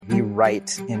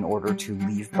write in order to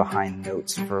leave behind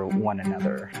notes for one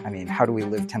another? I mean, how do we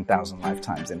live 10,000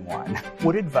 lifetimes in one?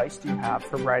 What advice do you have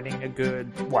for writing a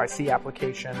good YC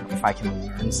application? If I can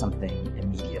learn something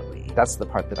immediately, that's the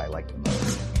part that I like the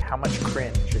most. How much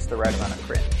cringe is the right amount of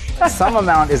cringe? Some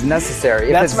amount is necessary.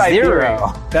 If That's it's my zero,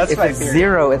 theory. That's if my it's theory.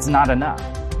 zero, it's not enough.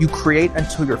 You create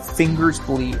until your fingers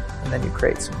bleed, and then you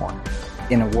create some more.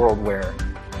 In a world where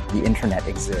the internet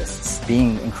exists,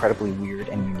 being incredibly weird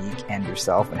and unique and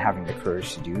yourself and having the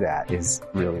courage to do that is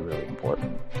really, really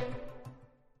important.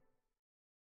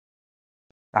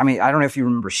 I mean, I don't know if you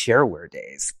remember shareware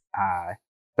days.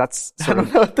 That's sort I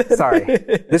don't know what that sorry.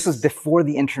 is. This was before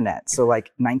the internet. So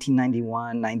like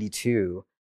 1991, 92,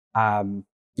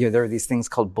 there were these things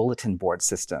called bulletin board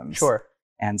systems. Sure.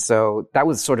 And so that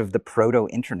was sort of the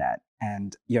proto-internet.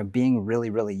 And, being really,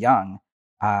 really young,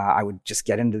 I would just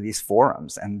get into these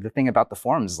forums. And the thing about the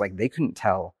forums is like they couldn't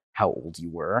tell how old you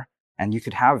were. And you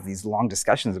could have these long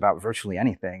discussions about virtually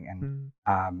anything. And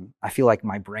I feel like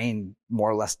my brain more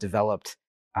or less developed.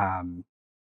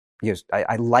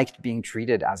 I liked being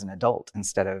treated as an adult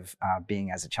instead of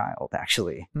being as a child,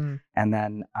 actually. And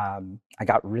then I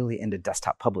got really into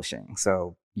desktop publishing.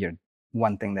 So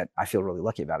one thing that I feel really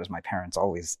lucky about is my parents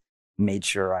always made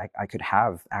sure I could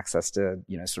have access to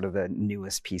sort of the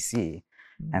newest PC.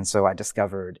 And so I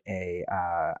discovered a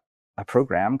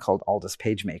program called Aldus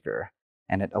PageMaker,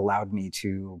 and it allowed me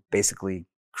to basically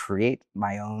create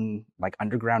my own like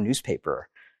underground newspaper.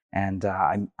 And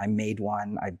I made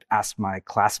one. I asked my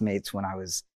classmates when I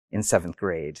was in 7th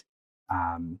grade,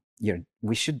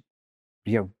 we should,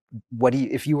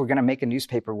 if you were going to make a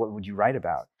newspaper, what would you write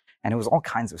about? And it was all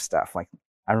kinds of stuff. Like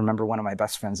I remember one of my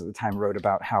best friends at the time wrote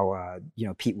about how,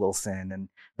 Pete Wilson and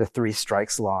the 3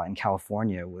 strikes law in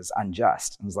California was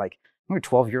unjust. It was like, we were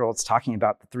 12-year-olds talking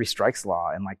about the 3 strikes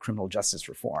law and like criminal justice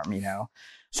reform,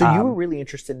 So you were really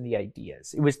interested in the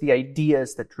ideas. It was the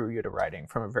ideas that drew you to writing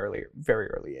from a very, very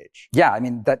early age. Yeah. I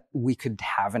mean, that we could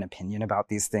have an opinion about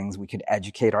these things. We could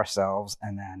educate ourselves,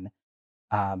 and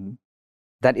then,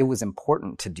 that it was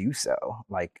important to do so.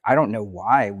 Like, I don't know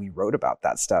why we wrote about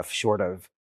that stuff short of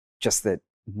just that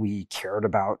we cared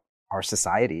about our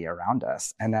society around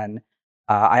us. And then,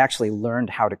 I actually learned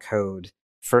how to code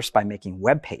first by making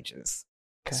web pages.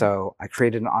 Okay. So I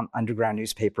created an underground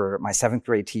newspaper. My 7th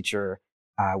grade teacher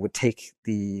would take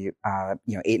the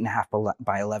 8.5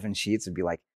 by 11 sheets. It'd be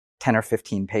like 10 or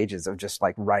 15 pages of just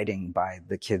like writing by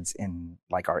the kids in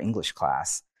like our English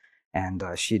class, and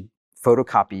she'd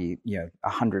photocopy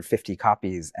 150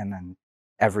 copies, and then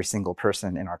every single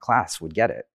person in our class would get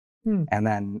it. And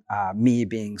then me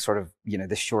being sort of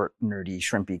this short, nerdy,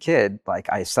 shrimpy kid, like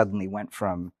I suddenly went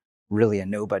from really a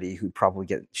nobody who'd probably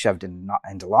get shoved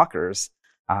into lockers,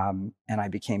 and I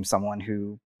became someone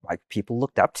who like people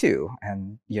looked up to.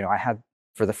 And I had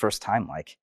for the first time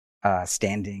like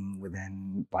standing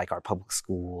within like our public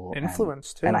school,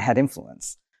 influence too, and I had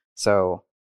influence. So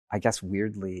I guess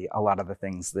weirdly, a lot of the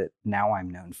things that now I'm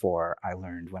known for, I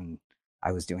learned when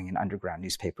I was doing an underground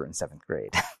newspaper in 7th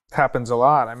grade. Happens a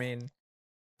lot. I mean,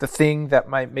 the thing that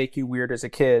might make you weird as a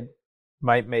kid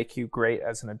might make you great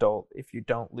as an adult if you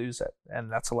don't lose it.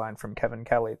 And that's a line from Kevin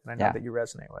Kelly that I know that you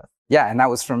resonate with. Yeah, and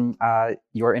that was from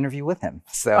your interview with him.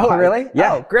 So oh, really?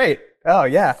 Yeah. Oh, great. Oh,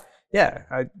 yeah. Yeah.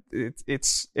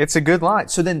 It's a good line.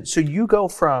 So you go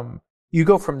from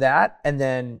that, and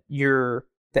then you're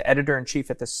the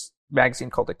editor-in-chief at this magazine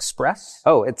called Express?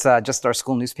 Oh, it's just our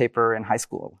school newspaper in high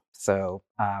school. So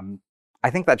I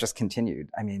think that just continued.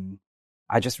 I mean,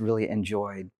 I just really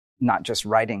enjoyed not just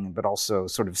writing, but also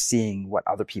sort of seeing what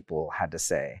other people had to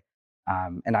say.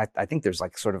 And I think there's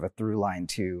like sort of a through line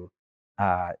to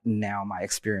now my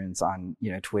experience on,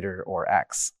 Twitter or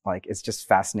X. Like, it's just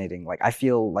fascinating. Like, I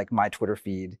feel like my Twitter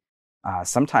feed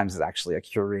sometimes is actually a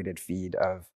curated feed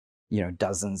of,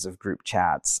 dozens of group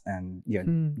chats and,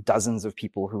 dozens of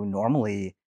people who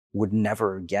normally would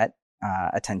never get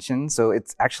attention. So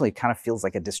it's actually kind of feels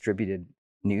like a distributed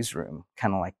newsroom,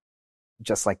 kind of like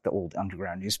just like the old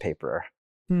underground newspaper.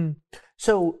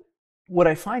 So what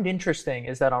I find interesting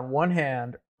is that on one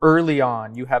hand, early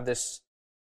on, you have this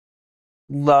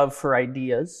love for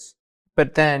ideas,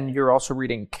 but then you're also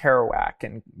reading Kerouac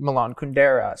and Milan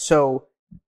Kundera. So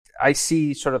I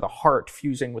see sort of the heart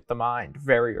fusing with the mind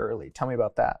very early. Tell me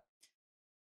about that.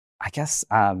 I guess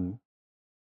I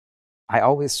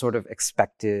always sort of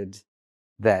expected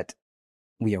that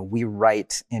we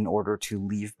write in order to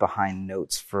leave behind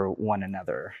notes for one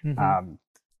another.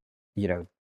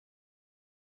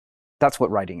 That's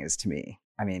what writing is to me.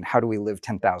 I mean, how do we live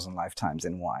 10,000 lifetimes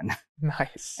in one?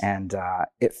 Nice. And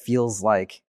it feels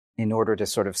like in order to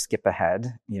sort of skip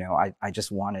ahead, I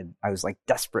was like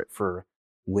desperate for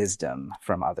wisdom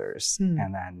from others. Hmm.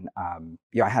 And then,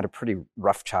 I had a pretty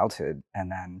rough childhood,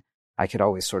 and then I could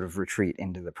always sort of retreat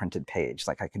into the printed page.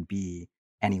 Like I could be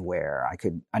anywhere. I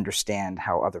could understand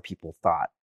how other people thought.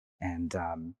 And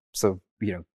so,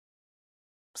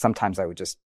 sometimes I would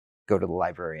just go to the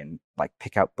library and like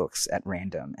pick out books at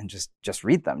random and just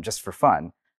read them just for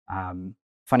fun.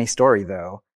 Funny story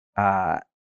though, I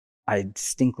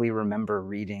distinctly remember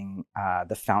reading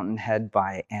The Fountainhead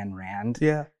by Ayn Rand,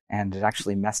 Yeah. and it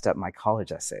actually messed up my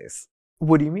college essays.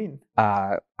 What do you mean?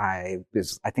 I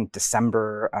think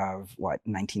December of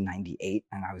 1998,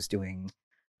 and I was doing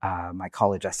my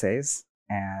college essays,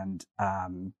 and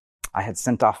I had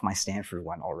sent off my Stanford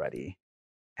one already.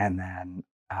 And then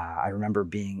I remember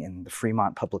being in the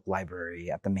Fremont Public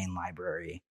Library at the main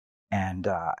library, and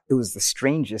it was the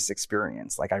strangest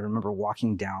experience. Like I remember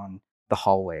walking down the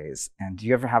hallways, and do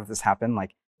you ever have this happen?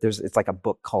 Like it's like a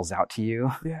book calls out to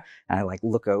you, Yeah. and I like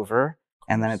look over,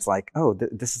 and then it's like, oh,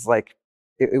 this is like,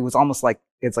 it was almost like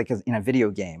it's like in a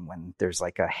video game when there's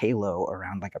like a halo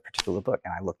around like a particular book,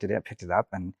 and I looked at it, picked it up,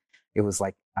 and it was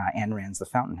like Ayn Rand's The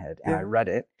Fountainhead, and I read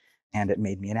it, and it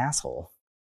made me an asshole.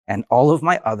 And all of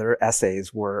my other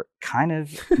essays were kind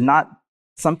of not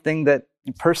something that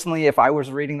personally, if I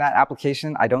was reading that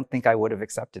application, I don't think I would have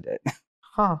accepted it.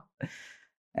 Huh.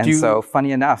 And so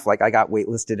funny enough, like I got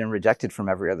waitlisted and rejected from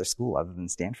every other school other than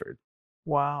Stanford.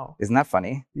 Wow. Isn't that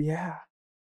funny? Yeah.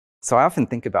 So I often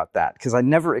think about that because I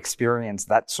never experienced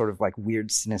that sort of like weird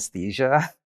synesthesia.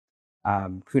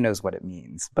 Who knows what it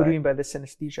means? What do you mean by the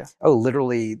synesthesia? Oh,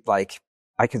 literally, like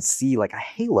I could see like a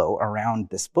halo around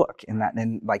this book,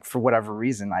 and like for whatever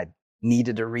reason, I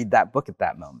needed to read that book at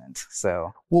that moment.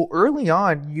 So, well, early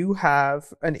on, you have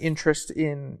an interest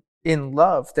in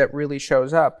love that really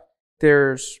shows up.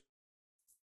 There's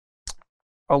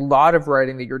a lot of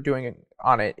writing that you're doing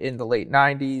on it in the late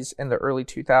 90s and the early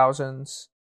 2000s.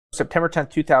 September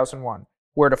 10th, 2001.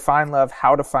 Where to find love,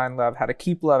 how to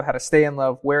keep love, how to stay in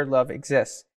love, where love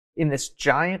exists. In this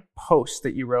giant post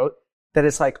that you wrote that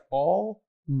is like all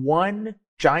one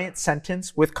giant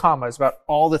sentence with commas about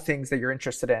all the things that you're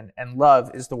interested in. And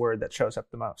love is the word that shows up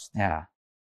the most. Yeah.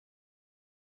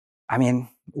 I mean,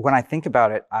 when I think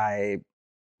about it,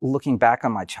 looking back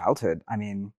on my childhood, I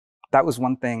mean, that was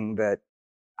one thing that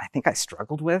I think I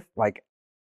struggled with. Like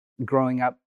growing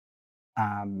up,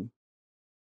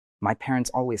 my parents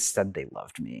always said they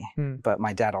loved me, but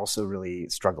my dad also really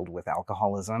struggled with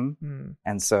alcoholism.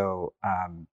 And so,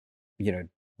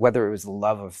 whether it was the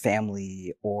love of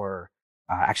family or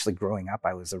actually growing up,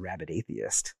 I was a rabid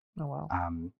atheist. Oh, wow.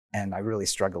 And I really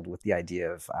struggled with the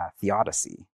idea of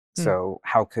theodicy. So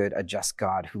how could a just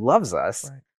God who loves us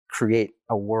create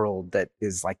a world that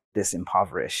is like this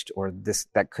impoverished, or this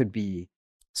that could be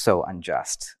so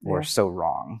unjust or so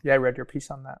wrong? Yeah, I read your piece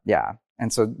on that. Yeah.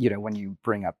 And so, when you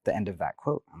bring up the end of that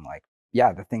quote, I'm like,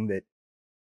 yeah, the thing that,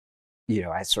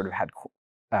 I sort of had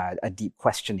a deep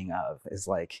questioning of is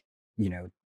like,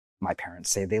 my parents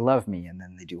say they love me and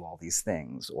then they do all these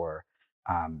things, or,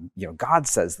 God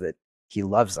says that he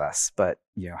loves us, but,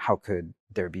 how could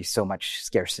there be so much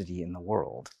scarcity in the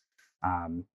world?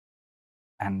 And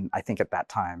I think at that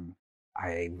time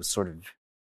I was sort of,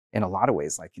 in a lot of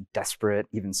ways, like desperate,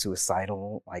 even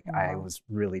suicidal. Like I was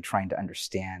really trying to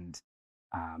understand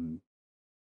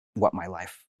what my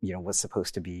life, was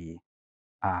supposed to be.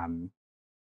 And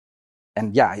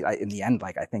yeah, in the end,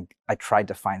 like I think I tried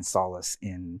to find solace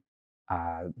in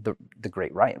the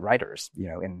great writers,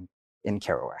 in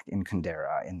Kerouac, in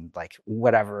Kundera, in like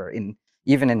whatever,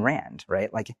 even in Rand,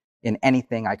 right? Like in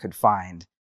anything I could find,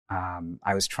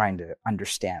 I was trying to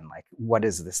understand like what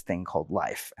is this thing called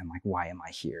life, and like why am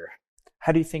I here?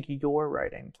 How do you think your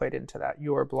writing played into that?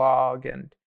 Your blog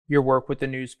and your work with the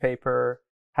newspaper,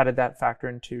 how did that factor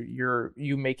into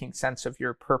you making sense of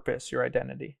your purpose, your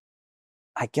identity?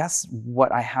 I guess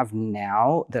what I have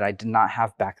now that I did not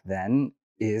have back then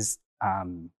is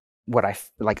what I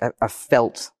like a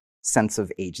felt sense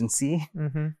of agency,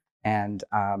 and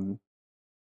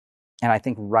I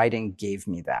think writing gave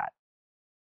me that.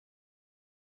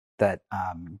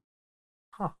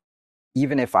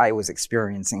 Even if I was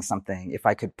experiencing something, if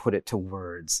I could put it to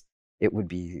words, it would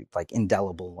be like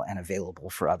indelible and available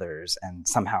for others. And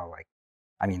somehow, like,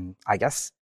 I mean, I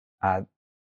guess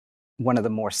one of the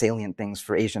more salient things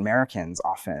for Asian Americans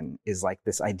often is like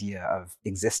this idea of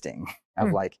existing,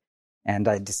 of like, and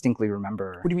I distinctly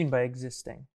remember. What do you mean by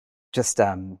existing? Just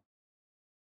of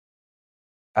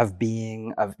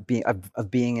being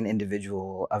an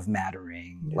individual, of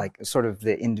mattering, like sort of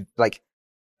like.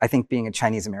 I think being a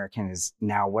Chinese American is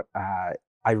now what I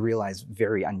realize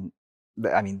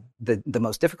I mean, the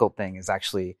most difficult thing is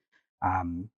actually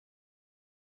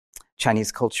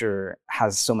Chinese culture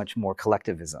has so much more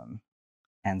collectivism.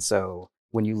 And so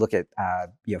when you look at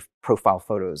profile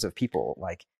photos of people,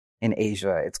 like in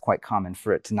Asia, it's quite common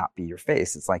for it to not be your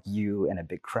face. It's like you and a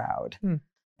big crowd. Hmm.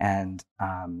 And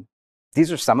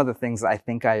these are some of the things that I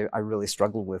think I really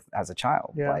struggled with as a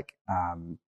child. Yeah. Like, I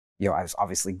was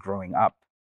obviously growing up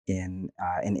in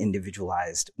an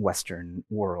individualized Western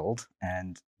world.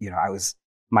 And,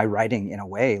 my writing in a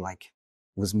way, like,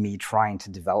 was me trying to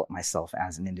develop myself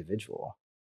as an individual.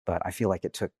 But I feel like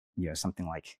it took, something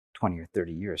like 20 or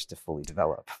 30 years to fully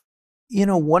develop.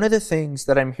 One of the things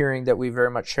that I'm hearing that we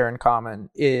very much share in common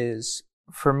is,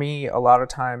 for me, a lot of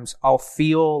times I'll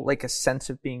feel like a sense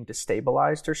of being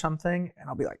destabilized or something, and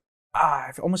I'll be like,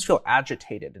 I almost feel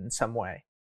agitated in some way.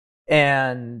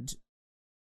 And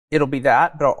it'll be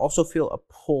that, but I'll also feel a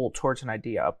pull towards an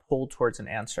idea, a pull towards an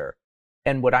answer.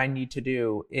 And what I need to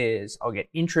do is I'll get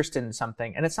interested in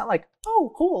something, and it's not like,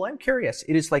 oh, cool, I'm curious.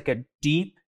 It is like a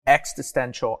deep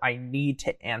existential, I need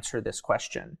to answer this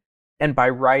question. And by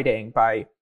writing, by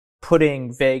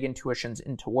putting vague intuitions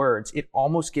into words, it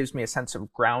almost gives me a sense of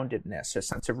groundedness, a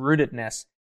sense of rootedness.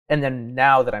 And then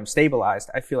now that I'm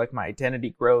stabilized, I feel like my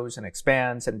identity grows and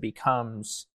expands and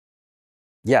becomes.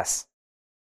 Yes.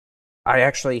 I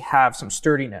actually have some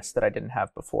sturdiness that I didn't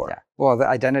have before. Yeah. Well, the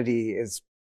identity is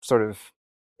sort of,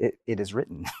 it is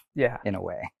written. Yeah. In a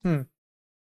way. Hmm.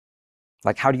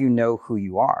 Like, how do you know who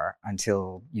you are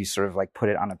until you sort of like put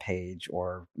it on a page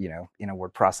or, in a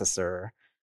word processor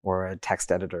or a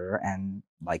text editor, and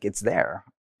like it's there.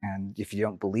 And if you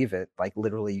don't believe it, like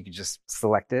literally you could just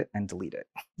select it and delete it.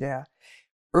 Yeah.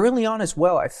 Early on as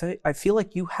well, I feel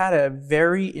like you had a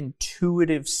very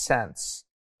intuitive sense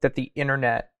that the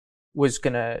internet was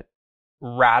going to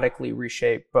radically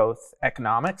reshape both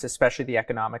economics, especially the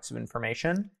economics of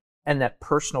information, and that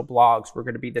personal blogs were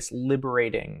going to be this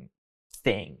liberating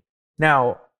thing.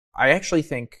 Now, I actually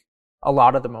think a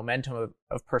lot of the momentum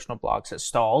of personal blogs has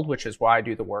stalled, which is why I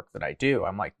do the work that I do.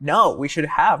 I'm like, no, we should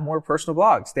have more personal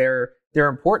blogs. They're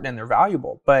important and they're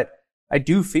valuable. But I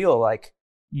do feel like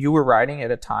you were writing at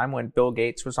a time when Bill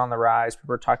Gates was on the rise. People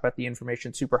were talking about the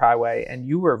information superhighway, and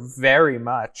you were very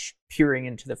much peering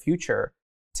into the future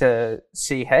to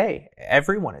see, hey,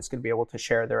 everyone is going to be able to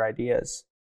share their ideas.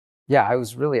 Yeah, I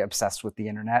was really obsessed with the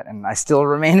internet, and I still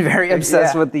remain very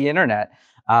obsessed with the internet.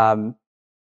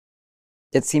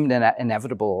 It seemed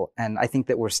inevitable, and I think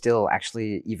that we're still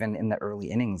actually even in the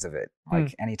early innings of it.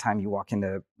 Like anytime you walk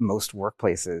into most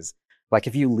workplaces, like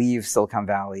if you leave Silicon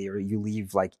Valley or you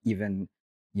leave like even,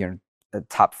 the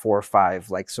top 4 or 5,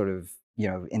 like sort of,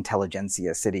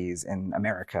 intelligentsia cities in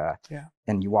America,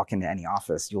 and you walk into any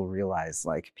office, you'll realize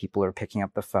like people are picking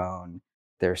up the phone.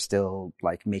 They're still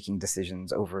like making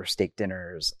decisions over steak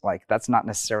dinners. Like that's not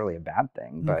necessarily a bad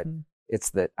thing, but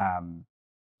it's that,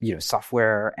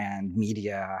 software and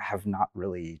media have not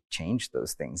really changed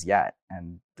those things yet.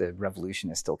 And the revolution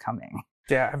is still coming.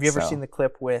 Yeah. Have you ever seen the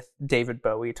clip with David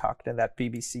Bowie talking to that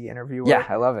BBC interviewer? Yeah,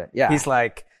 I love it. Yeah. He's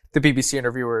like, the BBC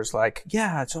interviewer is like,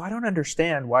 yeah, so I don't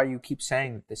understand why you keep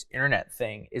saying that this internet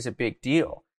thing is a big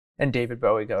deal. And David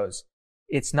Bowie goes,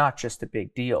 it's not just a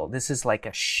big deal. This is like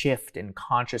a shift in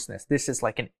consciousness. This is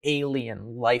like an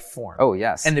alien life form. Oh,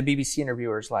 yes. And the BBC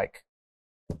interviewer is like,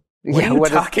 what are you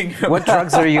talking about? What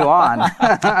drugs are you on?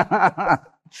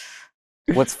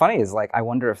 What's funny is like, I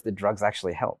wonder if the drugs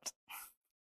actually helped.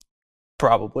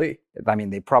 Probably. I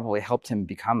mean, they probably helped him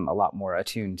become a lot more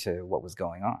attuned to what was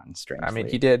going on, strangely. I mean,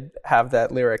 he did have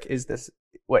that lyric, is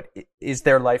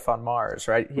there life on Mars,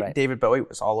 right? Right. David Bowie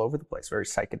was all over the place, very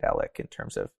psychedelic in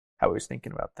terms of how he was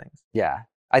thinking about things. Yeah.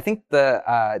 I think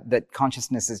that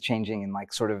consciousness is changing in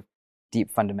like sort of deep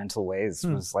fundamental ways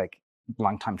was like a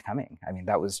long time coming. I mean,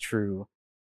 that was true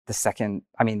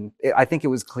I think it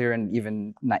was clear, and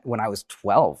even when I was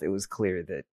 12, it was clear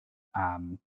that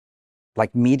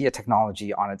like media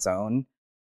technology on its own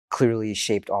clearly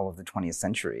shaped all of the 20th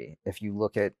century. If you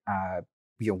look at,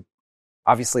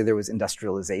 obviously there was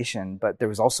industrialization, but there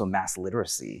was also mass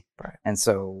literacy. Right. And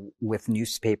so with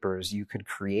newspapers, you could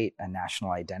create a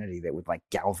national identity that would like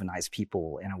galvanize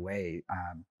people in a way,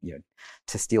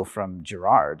 to steal from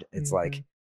Girard. It's like,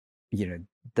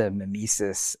 the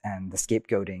mimesis and the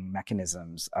scapegoating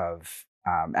mechanisms of,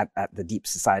 at the deep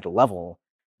societal level,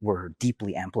 were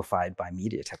deeply amplified by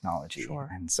media technology. Sure.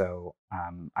 And so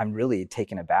I'm really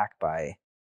taken aback by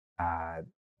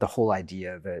the whole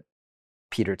idea that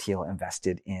Peter Thiel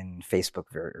invested in Facebook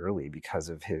very early because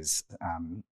of his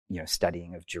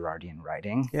studying of Girardian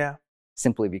writing. Yeah.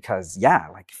 Simply because,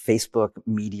 like Facebook,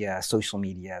 media, social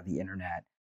media, the internet,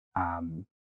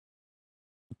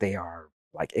 they are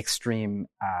like extreme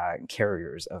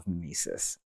carriers of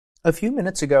mimesis. A few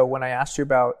minutes ago, when I asked you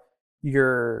about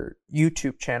your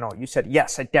YouTube channel, you said,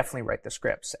 yes, I definitely write the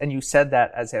scripts. And you said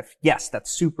that as if, yes, that's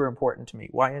super important to me.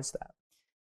 Why is that?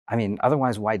 I mean,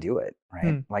 otherwise, why do it, right?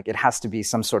 Hmm. Like, it has to be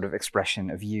some sort of expression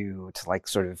of you to like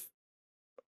sort of,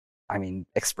 I mean,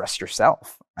 express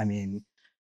yourself. I mean,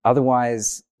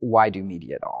 otherwise, why do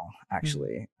media at all, Hmm.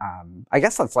 actually? I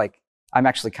guess that's like, I'm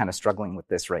actually kind of struggling with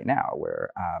this right now, where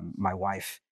my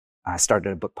wife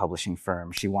started a book publishing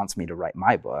firm. She wants me to write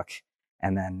my book.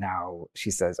 And then now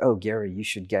she says, oh, Garry, you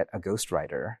should get a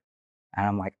ghostwriter. And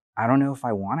I'm like, I don't know if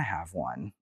I want to have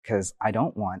one, because I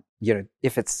don't want,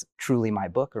 if it's truly my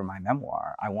book or my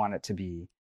memoir, I want it to be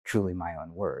truly my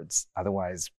own words.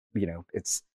 Otherwise,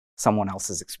 it's someone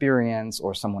else's experience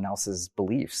or someone else's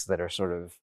beliefs that are sort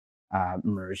of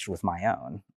merged with my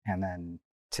own. And then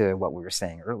to what we were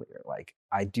saying earlier, like,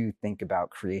 I do think about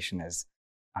creation as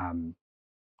um,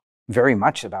 very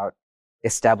much about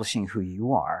establishing who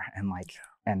you are and like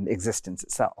and existence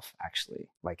itself, actually.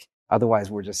 Like,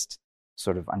 otherwise we're just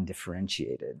sort of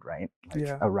undifferentiated, right? Like,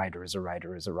 Yeah. a writer is a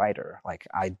writer is a writer. Like,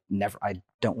 I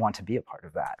don't want to be a part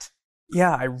of that.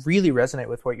 Yeah, I really resonate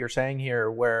with what you're saying here,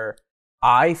 where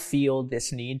I feel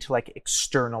this need to like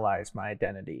externalize my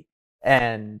identity.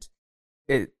 And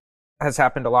it has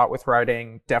happened a lot with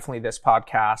writing, definitely this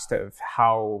podcast, of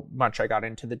how much I got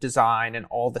into the design and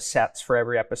all the sets for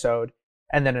every episode.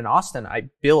 And then in Austin, I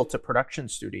built a production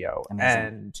studio, Amazing.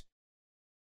 and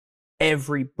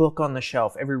every book on the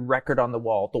shelf, every record on the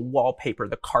wall, the wallpaper,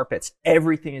 the carpets,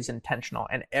 everything is intentional,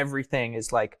 and everything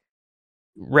is like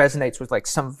resonates with like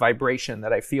some vibration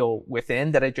that I feel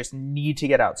within that I just need to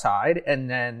get outside, and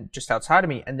then just outside of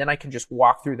me. And then I can just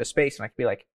walk through the space and I can be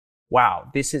like, wow,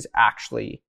 this is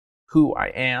actually who I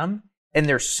am. And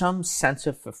there's some sense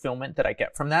of fulfillment that I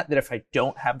get from that, that if I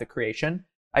don't have the creation,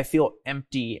 I feel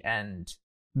empty and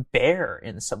bare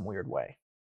in some weird way.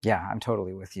 Yeah, I'm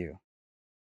totally with you.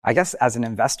 I guess as an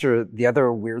investor, the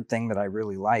other weird thing that I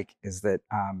really like is that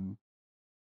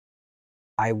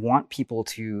I want people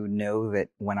to know that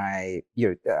when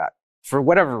for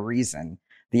whatever reason,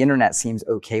 the internet seems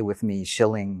okay with me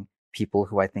shilling people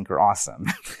who I think are awesome.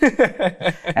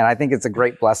 And I think it's a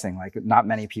great blessing. Like, not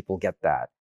many people get that.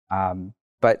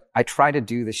 But I try to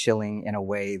do the shilling in a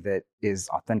way that is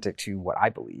authentic to what I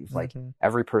believe. Like, Mm-hmm.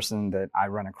 every person that I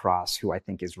run across who I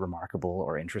think is remarkable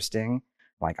or interesting,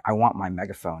 like, I want my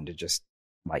megaphone to just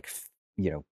like,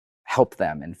 help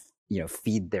them and,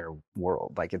 feed their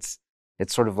world. Like, it's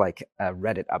sort of like a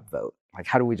Reddit upvote. Like,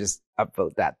 how do we just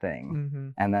upvote that thing? Mm-hmm.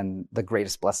 And then the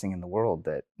greatest blessing in the world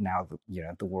that now,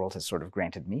 the world has sort of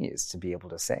granted me is to be able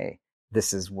to say,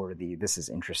 this is worthy, this is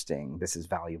interesting, this is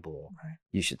valuable. Right.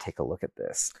 You should take a look at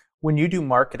this. When you do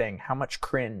marketing, how much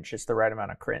cringe is the right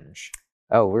amount of cringe?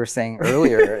 Oh, we were saying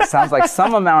earlier, it sounds like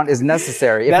some amount is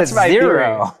necessary. If That's it's my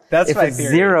zero, theory. That's if my it's theory.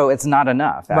 zero, it's not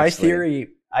enough. Actually. My theory,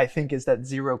 I think, is that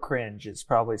zero cringe is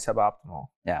probably suboptimal.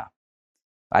 Yeah,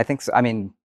 I think so. I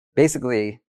mean,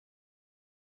 basically,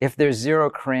 if there's zero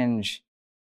cringe,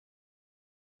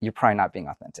 you're probably not being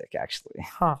authentic, actually.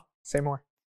 Huh. Say more.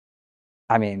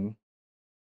 I mean,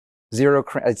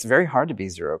 it's very hard to be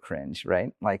zero cringe,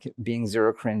 right? Like, being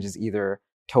zero cringe is either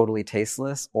totally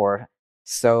tasteless or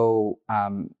so,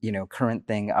 current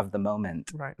thing of the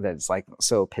moment, Right. that it's like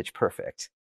so pitch perfect.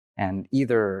 And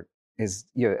either is,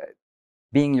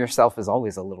 being yourself is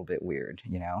always a little bit weird,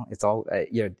 it's all,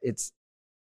 it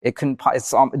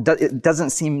doesn't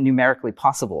seem numerically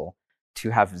possible to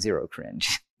have zero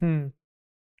cringe Hmm.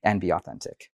 and be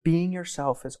authentic. Being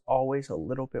yourself is always a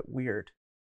little bit weird.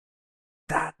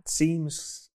 That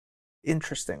seems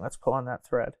interesting. Let's pull on that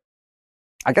thread.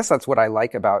 I guess that's what I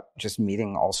like about just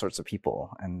meeting all sorts of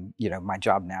people. And, my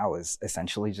job now is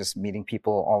essentially just meeting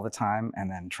people all the time and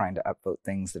then trying to upvote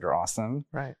things that are awesome.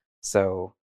 Right.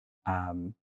 So,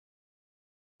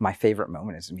 my favorite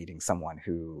moment is meeting someone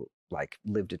who like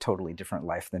lived a totally different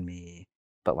life than me,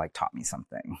 but like taught me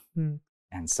something. Hmm.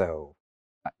 And so,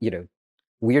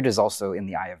 weird is also in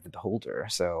the eye of the beholder.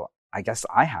 So I guess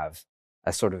I have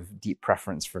a sort of deep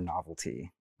preference for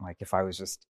novelty. Like, if I was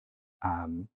just,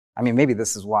 maybe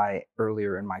this is why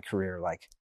earlier in my career, like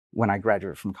when I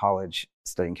graduated from college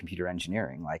studying computer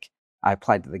engineering, like I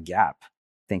applied to the Gap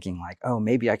thinking like, oh,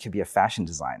 maybe I could be a fashion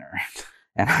designer.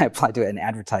 And I applied to an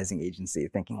advertising agency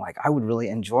thinking like, I would really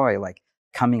enjoy like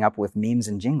coming up with memes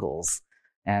and jingles.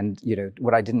 And,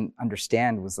 what I didn't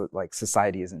understand was that like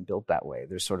society isn't built that way.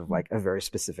 There's sort of like a very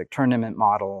specific tournament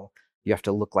model. You have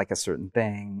to look like a certain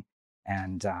thing.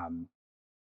 And,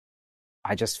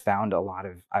 I just found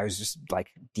I was just like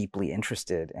deeply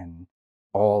interested in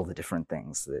all the different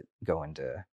things that go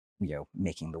into,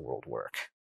 making the world work.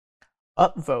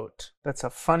 Upvote. That's a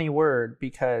funny word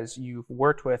because you've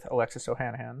worked with Alexis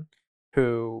Ohanahan.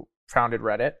 who founded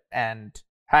Reddit, and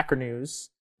Hacker News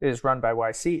is run by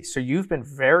YC. So you've been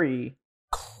very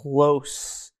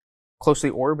closely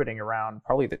orbiting around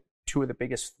probably the two of the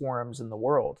biggest forums in the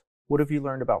world. What have you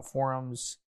learned about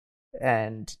forums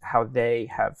and how they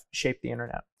have shaped the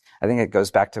internet? I think it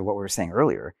goes back to what we were saying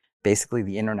earlier. Basically,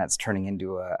 the internet's turning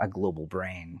into a global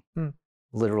brain,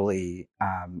 literally.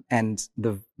 And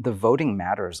the voting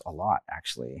matters a lot,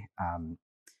 actually.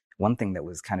 One thing that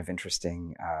was kind of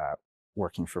interesting,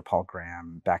 working for Paul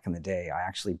Graham back in the day, I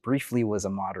actually briefly was a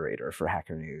moderator for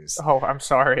Hacker News. Oh, I'm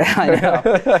sorry. I know.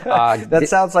 That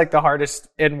sounds like the hardest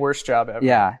and worst job ever.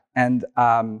 Yeah. And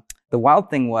the wild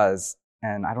thing was,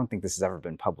 and I don't think this has ever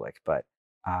been public, but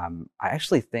I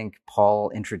actually think Paul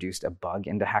introduced a bug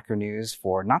into Hacker News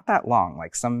for not that long,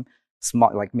 like some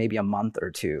small, like maybe a month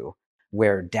or two,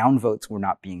 where downvotes were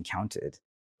not being counted.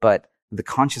 But the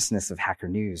consciousness of Hacker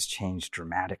News changed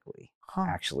dramatically,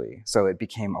 actually. So it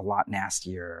became a lot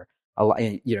nastier,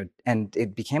 and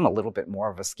it became a little bit more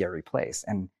of a scary place.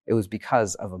 And it was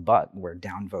because of a bug where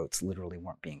downvotes literally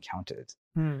weren't being counted.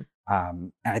 And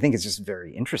I think it's just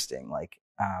very interesting. Like,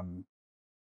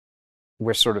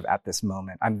 we're sort of at this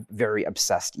moment. I'm very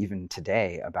obsessed even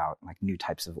today about like new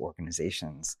types of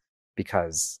organizations,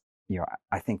 because,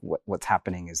 I think what's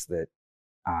happening is that,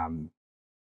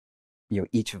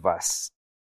 each of us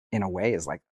in a way is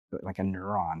like a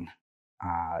neuron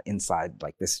inside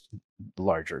like this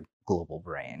larger global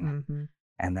brain.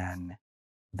 And then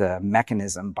the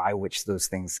mechanism by which those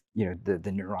things,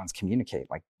 the neurons communicate,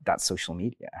 like that's social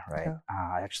media, right? Yeah.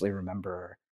 I actually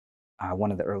remember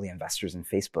one of the early investors in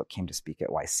Facebook came to speak at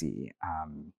YC,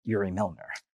 Yuri Milner.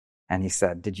 And he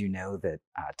said, did you know that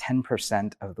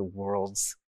 10% of the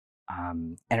world's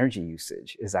energy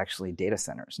usage is actually data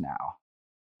centers now?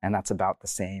 And that's about the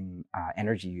same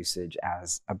energy usage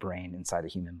as a brain inside a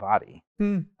human body.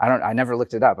 I never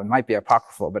looked it up. It might be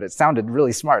apocryphal, but it sounded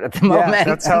really smart at the moment. Yeah,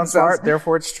 that sounds smart,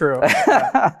 therefore it's true.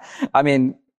 Yeah. I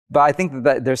mean, but I think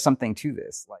that there's something to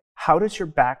this. Like, how does your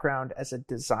background as a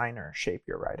designer shape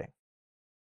your writing?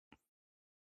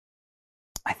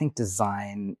 I think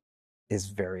design is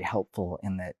very helpful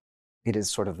in that it is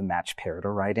sort of the match pair to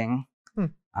writing.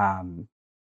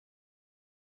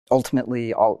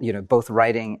 Ultimately, both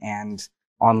writing and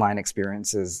online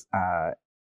experiences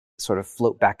sort of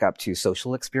float back up to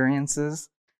social experiences.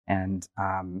 And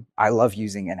I love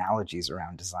using analogies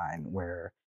around design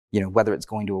where, whether it's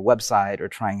going to a website or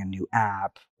trying a new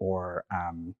app or,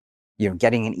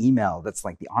 getting an email that's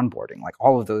like the onboarding, like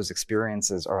all of those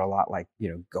experiences are a lot like,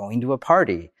 going to a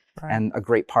party. Right. And a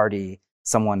great party,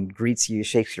 someone greets you,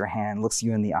 shakes your hand, looks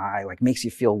you in the eye, like makes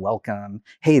you feel welcome.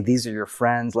 Hey, these are your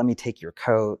friends. Let me take your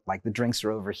coat. Like the drinks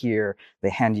are over here. They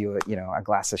hand you a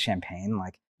glass of champagne.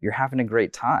 Like you're having a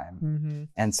great time.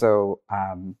 And so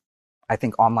I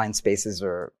think online spaces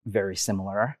are very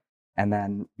similar. And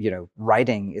then,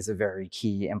 writing is a very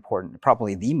key, important,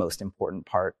 probably the most important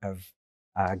part of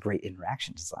great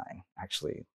interaction design,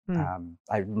 actually.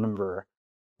 I remember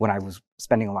when I was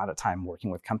spending a lot of time working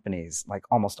with companies, like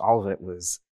almost all of it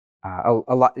was a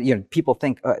lot. People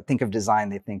think of design,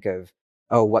 they think of,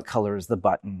 oh, what color is the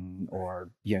button, or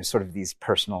sort of these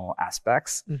personal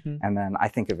aspects. And then I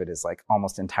think of it as like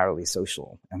almost entirely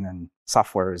social. And then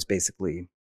software is basically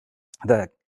the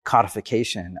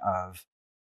codification of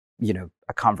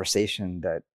a conversation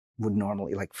that would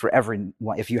normally, like for every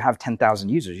one, if you have 10,000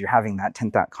 users, you're having that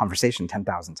conversation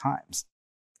 10,000 times.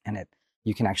 And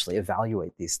you can actually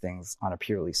evaluate these things on a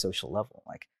purely social level.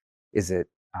 Like, is it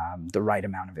the right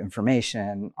amount of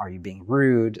information? Are you being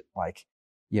rude? Like,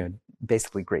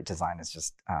 basically great design is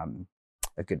just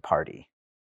a good party.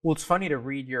 Well, it's funny to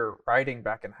read your writing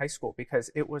back in high school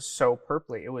because it was so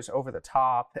purpley. It was over the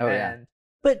top.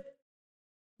 But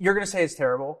you're going to say it's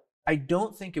terrible. I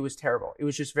don't think it was terrible. It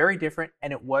was just very different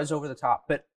and it was over the top.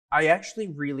 But I actually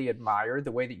really admired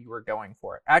the way that you were going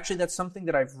for it. Actually, that's something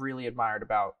that I've really admired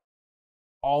about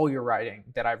all your writing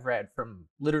that I've read from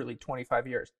literally 25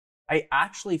 years. I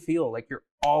actually feel like you're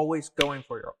always going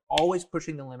for it. You're always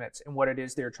pushing the limits in what it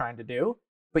is they're trying to do.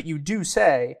 But you do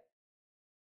say,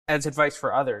 as advice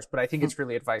for others, but I think it's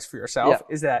really advice for yourself,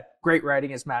 is that great writing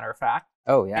is matter of fact.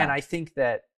 Oh, yeah. And I think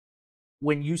that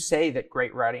when you say that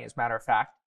great writing is matter of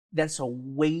fact, that's a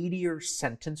weightier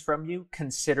sentence from you,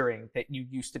 considering that you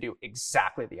used to do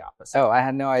exactly the opposite. Oh, I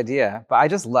had no idea. But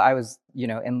I was,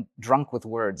 and drunk with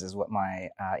words is what my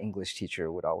English teacher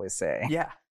would always say.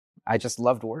 Yeah. I just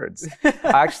loved words. I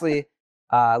actually,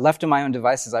 left to my own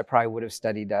devices, I probably would have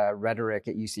studied rhetoric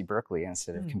at UC Berkeley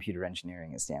instead of computer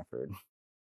engineering at Stanford.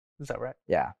 Is that right?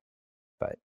 Yeah.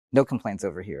 But no complaints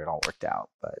over here. It all worked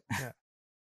out. But yeah.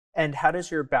 And how does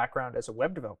your background as a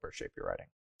web developer shape your writing?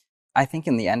 I think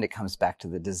in the end, it comes back to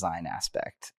the design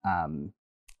aspect.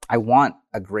 I want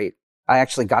a great, I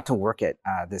actually got to work at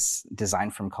this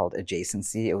design firm called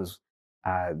Adjacency. It was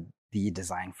uh, the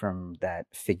design firm that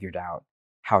figured out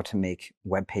how to make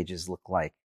web pages look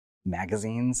like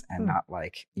magazines and Hmm. not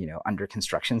like, under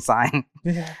construction sign.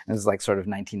 Yeah. It was like sort of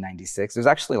 1996. It was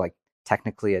actually like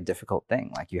technically a difficult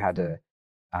thing. Like you had Hmm.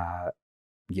 to,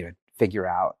 figure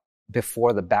out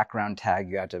before the background tag,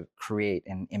 you had to create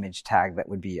an image tag that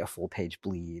would be a full page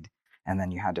bleed. And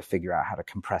then you had to figure out how to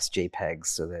compress JPEGs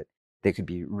so that they could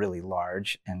be really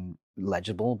large and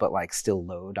legible, but like still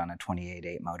load on a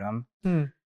 28.8 modem. Hmm.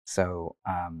 So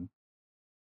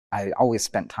I always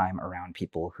spent time around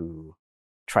people who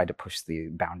tried to push the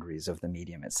boundaries of the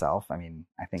medium itself. I mean,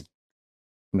 I think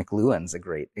McLuhan's a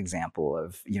great example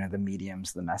of, the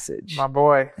medium's the My message.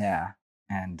 boy. Yeah.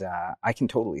 And I can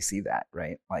totally see that,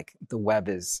 right? Like the web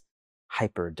is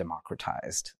hyper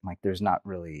democratized. Like there's not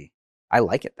really, I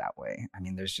like it that way. I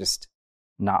mean, there's just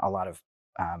not a lot of,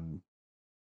 um,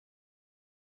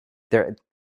 there,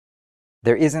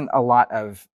 there isn't a lot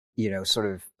of, sort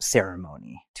of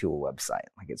ceremony to a website.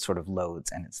 Like it sort of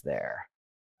loads and it's there.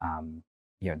 Um,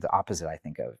 the opposite I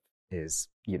think of is,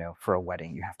 for a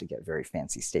wedding, you have to get very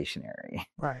fancy stationery.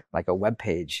 Right. Like a web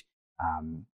page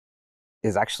um,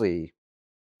 is actually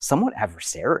somewhat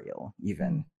adversarial, Hmm.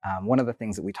 even. One of the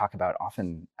things that we talk about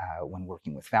often when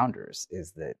working with founders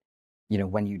is that,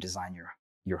 when you design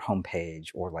your homepage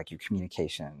or like your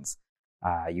communications,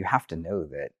 you have to know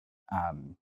that,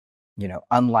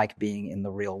 unlike being in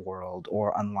the real world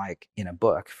or unlike in a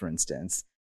book, for instance,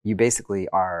 you basically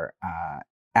are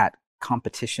at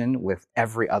competition with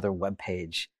every other web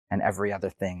page and every other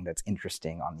thing that's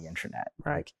interesting on the internet.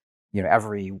 Right. Like,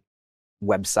 every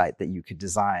website that you could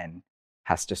design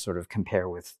has to sort of compare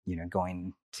with,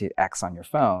 going to X on your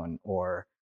phone or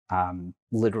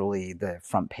literally the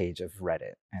front page of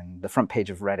Reddit. And the front page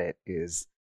of Reddit is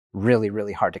really,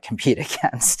 really hard to compete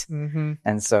against. Mm-hmm.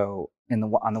 And so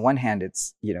on the one hand,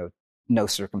 it's, no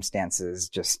circumstances,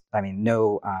 just, I mean,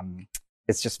 no,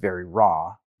 it's just very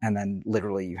raw. And then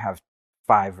literally you have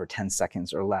 5 or 10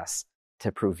 seconds or less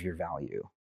to prove your value.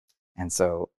 And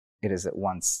so it is at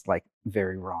once like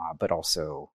very raw, but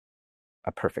also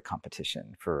a perfect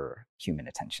competition for human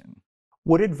attention.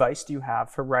 What advice do you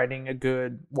have for writing a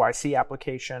good YC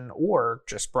application or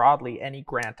just broadly any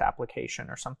grant application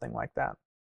or something like that?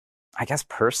 I guess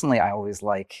personally, I always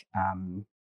like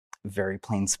very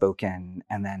plain spoken.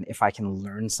 And then if I can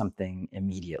learn something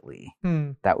immediately,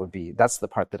 Hmm. that's the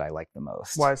part that I like the Why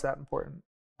most. is that important?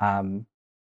 Um,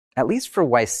 at least for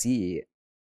YC,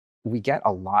 we get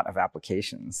a lot of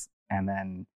applications. And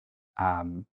then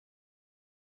um,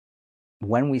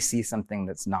 when we see something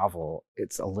that's novel,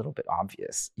 it's a little bit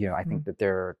obvious. I Hmm. think that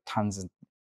there are tons of,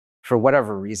 for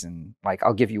whatever reason, like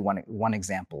I'll give you one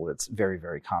example that's very,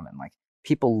 very common. Like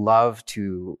people love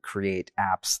to create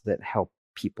apps that help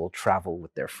people travel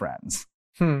with their friends.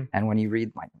 Hmm. And when you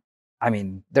read like, I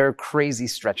mean, there are crazy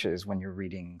stretches when you're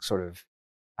reading sort of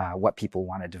what people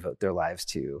want to devote their lives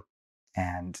to.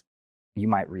 And you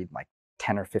might read like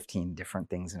 10 or 15 different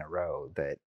things in a row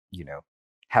that, you know,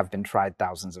 have been tried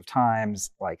thousands of times,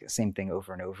 like same thing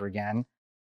over and over again.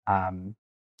 Um,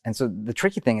 and so the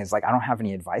tricky thing is like, I don't have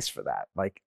any advice for that.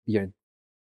 Like,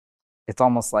 it's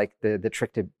almost like the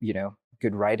trick to,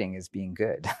 good writing is being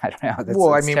good. I don't know.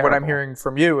 Well, I It's mean, what I'm terrible. hearing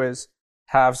from you is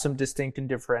have some distinct and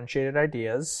differentiated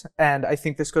ideas. And I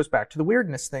think this goes back to the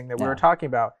weirdness thing that we were Yeah. talking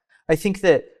about. I think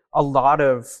that a lot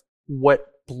of what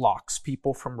blocks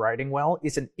people from writing well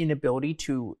is an inability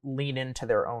to lean into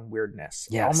their own weirdness.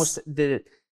 Almost Yes.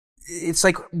 it's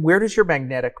like, where does your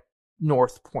magnetic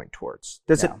north point towards?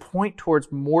 Does Yeah. it point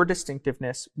towards more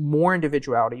distinctiveness, more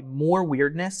individuality, more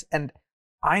weirdness? And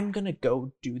I'm going to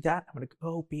go do that. I'm going to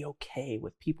go be okay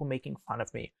with people making fun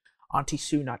of me. Auntie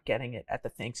Sue not getting it at the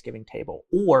Thanksgiving table?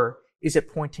 Or is it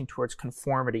pointing towards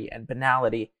conformity and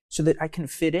banality so that I can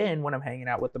fit in when I'm hanging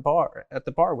out at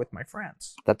the bar with my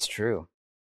friends? That's true.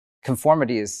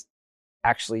 Conformity is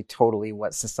actually totally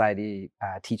what society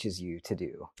teaches you to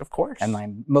do. Of And course. like,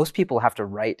 most people have to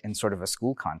write in sort of a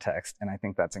school context. And I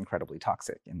think that's incredibly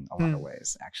toxic in a lot of Hmm.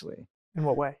 ways, actually. In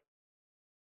what way?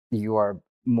 You are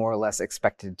more or less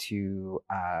expected to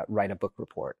write a book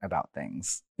report about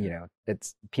things.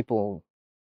 It's people.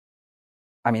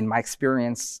 I mean, my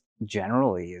experience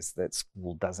generally is that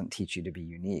school doesn't teach you to be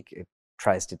unique. It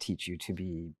tries to teach you to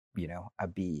be, a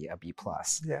B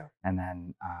plus. Yeah. And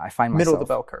then I find Middle of the myself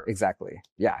bell curve. exactly.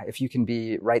 Yeah. If you can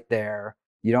be right there,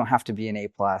 you don't have to be an A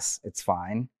plus. It's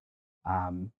fine.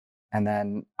 Um, and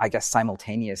then I guess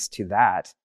simultaneous to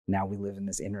that, now we live in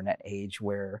this internet age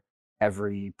where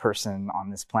every person on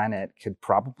this planet could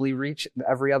probably reach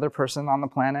every other person on the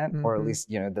planet, or at Mm-hmm. least,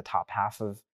 the top half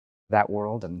of that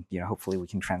world. And, hopefully we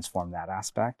can transform that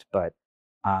aspect. But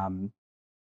um,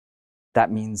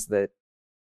 that means that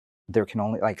there can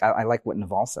only, like, I like what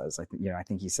Naval says. I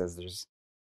think he says there's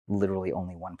literally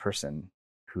only one person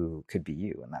who could be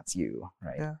you, and that's you,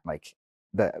 right? Yeah. Like,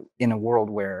 in a world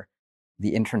where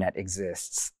the internet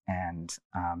exists, and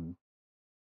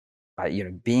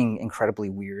being incredibly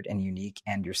weird and unique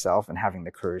and yourself, and having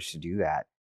the courage to do that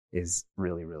is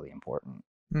really, really important.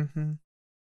 Mm-hmm.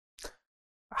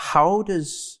 How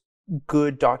does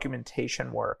good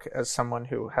documentation work as someone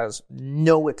who has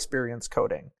no experience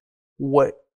coding?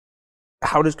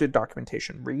 How does good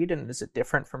documentation read, and is it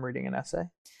different from reading an essay?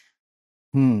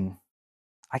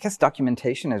 I guess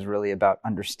documentation is really about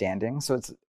understanding. So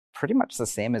it's pretty much the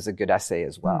same as a good essay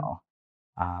as well.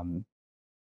 Um,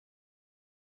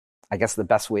 I guess the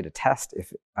best way to test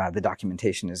if the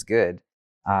documentation is good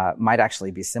might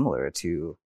actually be similar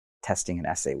to testing an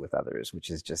essay with others, which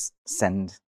is just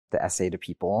send the essay to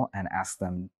people and ask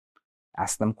them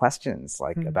questions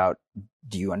like about,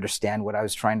 do you understand what I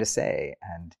was trying to say?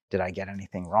 And did I get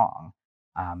anything wrong?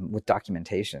 With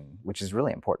documentation, which is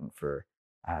really important for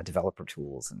developer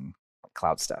tools and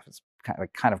cloud stuff. It's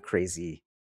kind of crazy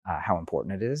how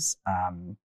important it is.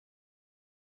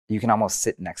 You can almost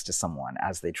sit next to someone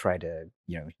as they try to,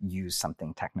 use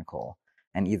something technical,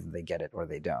 and either they get it or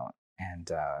they don't.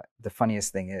 And the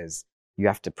funniest thing is, you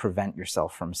have to prevent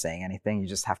yourself from saying anything. You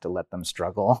just have to let them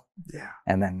struggle,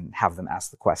 and then have them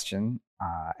ask the question.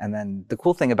 And then the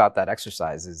cool thing about that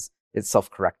exercise is it's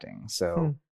self-correcting.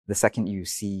 So the second you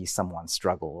see someone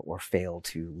struggle or fail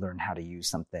to learn how to use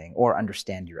something or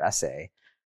understand your essay,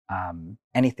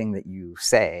 anything that you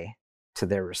say to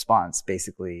their response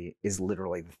basically is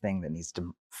literally the thing that needs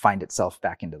to find itself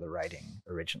back into the writing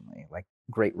originally. Like,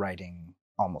 great writing,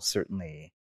 almost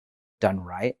certainly done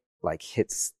right, like,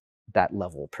 hits that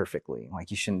level perfectly. Like,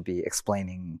 you shouldn't be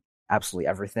explaining absolutely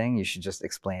everything. You should just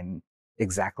explain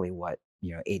exactly what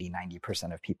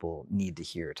 80-90% of people need to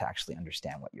hear to actually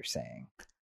understand what you're saying.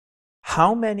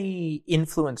 How many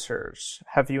influencers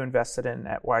have you invested in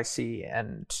at YC,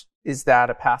 and is that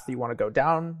a path that you want to go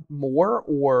down more,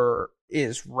 or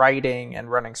is writing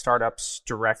and running startups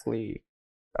directly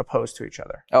opposed to each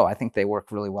other? Oh, I think they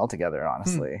work really well together,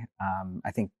 honestly.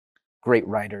 I think great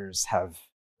writers have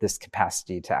this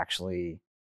capacity to actually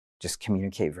just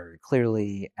communicate very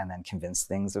clearly and then convince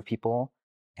things of people.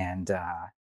 And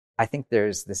I think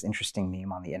there's this interesting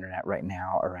meme on the internet right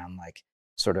now around, like,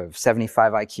 sort of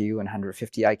 75 IQ and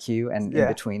 150 IQ, and in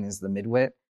between is the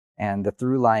midwit. And the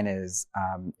through line is,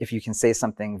 if you can say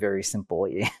something very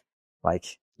simply,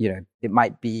 like, it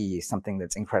might be something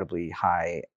that's incredibly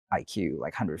high IQ,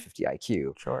 like 150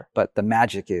 IQ. Sure. But the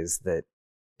magic is that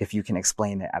if you can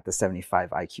explain it at the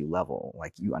 75 IQ level,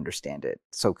 like, you understand it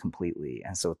so completely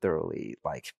and so thoroughly,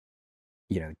 like,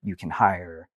 you can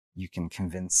hire, you can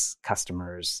convince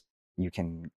customers, you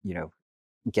can,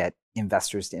 get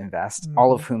investors to invest,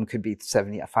 all of whom could be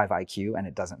 75 IQ, and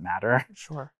it doesn't matter.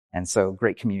 Sure. And so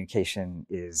great communication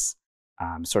is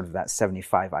sort of that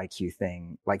 75 IQ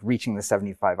thing, like reaching the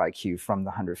 75 IQ from the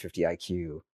 150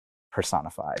 IQ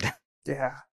personified.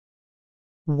 Yeah.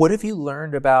 What have you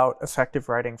learned about effective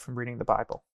writing from reading the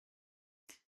Bible?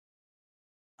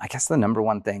 I guess the number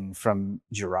one thing from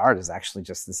Girard is actually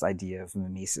just this idea of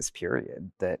mimesis,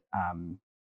 period, that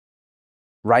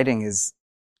writing is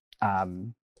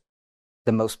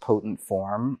the most potent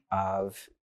form of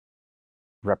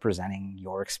representing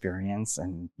your experience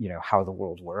and, how the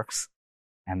world works.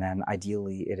 And then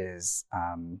ideally it is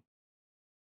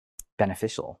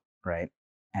beneficial, right?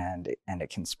 And it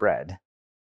can spread.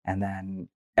 And then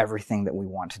everything that we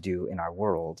want to do in our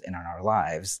world and in our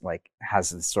lives, like,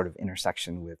 has this sort of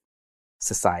intersection with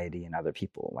society and other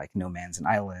people. Like, no man's an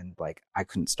island. Like, I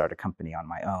couldn't start a company on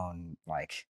my own.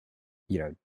 Like,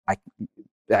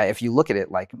 if you look at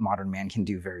it, like, modern man can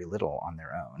do very little on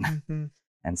their own.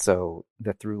 And so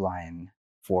the through line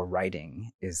for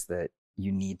writing is that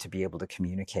you need to be able to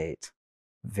communicate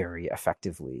very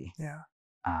effectively. Yeah.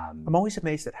 I'm always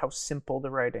amazed at how simple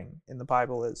the writing in the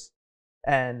Bible is.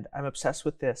 And I'm obsessed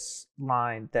with this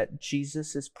line that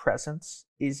Jesus' presence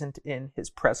isn't in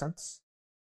his presence.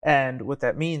 And what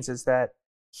that means is that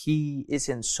he is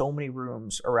in so many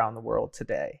rooms around the world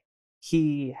today.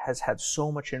 He has had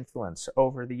so much influence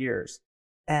over the years,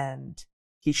 and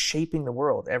he's shaping the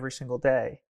world every single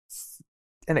day.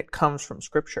 And it comes from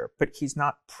scripture, but he's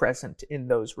not present in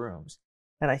those rooms.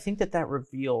 And I think that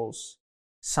reveals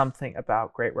something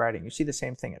about great writing. You see the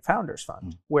same thing at Founders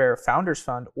Fund, where Founders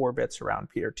Fund orbits around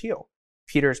Peter Thiel.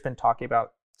 Peter's been talking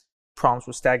about problems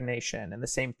with stagnation and the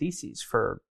same theses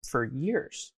for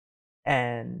years.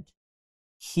 And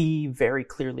he very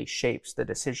clearly shapes the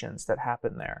decisions that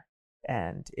happen there.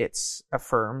 And it's a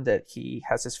firm that he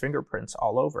has his fingerprints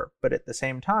all over. But at the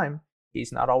same time,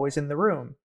 he's not always in the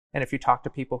room. And if you talk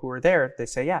to people who are there, they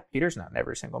say, yeah, Peter's not in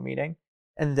every single meeting.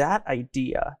 And that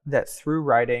idea that through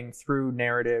writing, through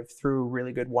narrative, through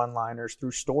really good one-liners,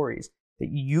 through stories, that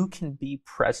you can be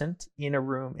present in a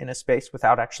room, in a space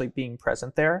without actually being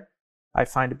present there, I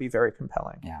find to be very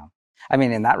compelling. Yeah. I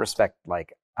mean, in that respect,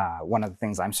 like, one of the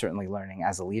things I'm certainly learning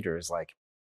as a leader is like,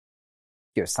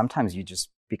 sometimes you just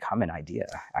become an idea,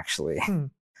 actually.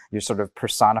 You're sort of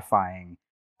personifying,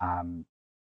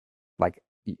 like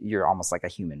you're almost like a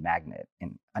human magnet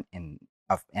in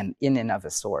and of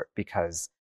a sort, because,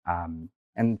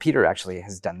 and Peter actually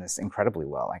has done this incredibly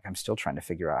well. Like, I'm still trying to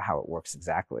figure out how it works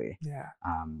exactly. Yeah.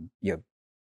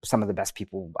 Some of the best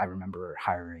people I remember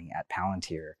hiring at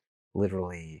Palantir,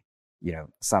 literally,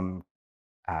 some,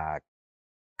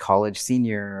 college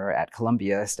senior at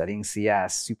Columbia studying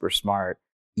CS, super smart,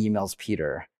 emails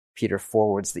Peter. Peter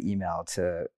forwards the email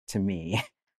to me.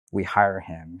 We hire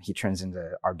him. He turns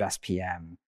into our best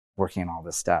PM working on all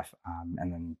this stuff.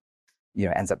 And then,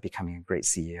 ends up becoming a great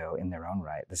CEO in their own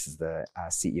right. This is the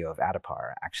CEO of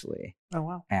Adipar, actually. Oh,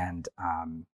 wow. And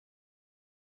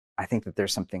I think that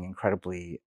there's something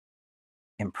incredibly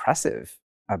impressive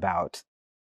about,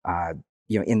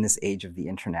 in this age of the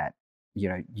internet,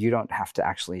 you don't have to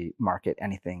actually market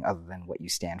anything other than what you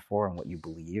stand for and what you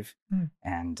believe.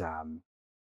 And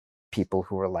people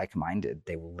who are like-minded,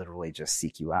 they will literally just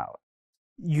seek you out.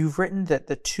 You've written that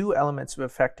the two elements of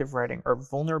effective writing are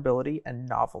vulnerability and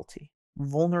novelty.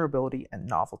 Vulnerability and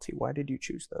novelty. Why did you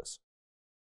choose those?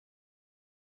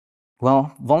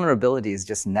 Well, vulnerability is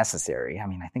just necessary. I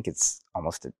mean, I think it's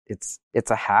almost it's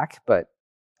a hack, but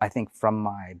I think from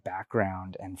my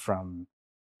background and from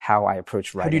how I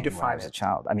approached writing How do you define when I was a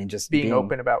child, I mean, just being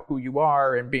open about who you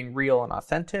are and being real and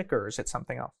authentic, or is it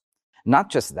something else?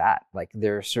 Not just that. Like,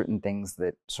 there are certain things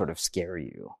that sort of scare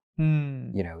you.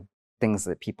 Things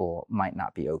that people might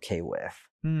not be okay with.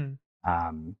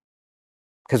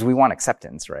 Because we want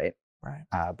acceptance, right? Right.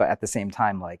 But at the same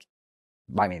time, like,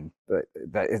 I mean,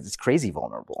 it's crazy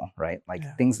vulnerable, right? Like,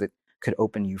 things that could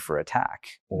open you for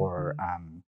attack or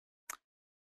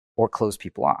close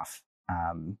people off.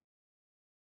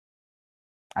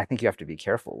 I think you have to be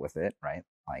careful with it, right?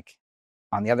 Like,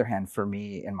 on the other hand, for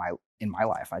me in my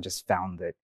life, I just found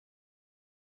that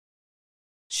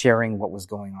sharing what was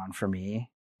going on for me,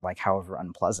 like however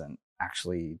unpleasant,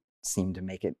 actually seemed to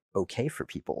make it okay for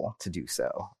people to do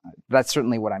so. That's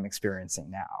certainly what I'm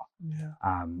experiencing now. Yeah.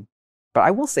 But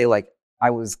I will say, like,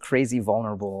 I was crazy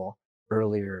vulnerable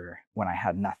earlier when I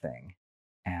had nothing,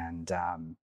 and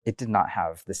it did not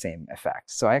have the same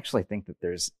effect. So I actually think that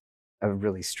there's a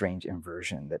really strange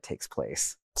inversion that takes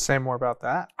place. Say more about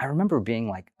that. I remember being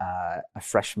like a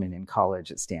freshman in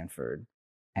college at Stanford,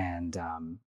 and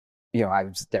I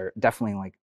was there definitely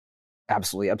like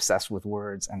absolutely obsessed with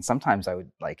words, and sometimes I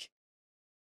would like,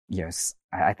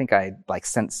 I think I like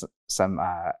sent some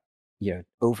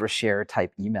overshare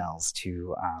type emails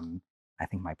to I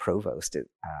think my provost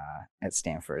at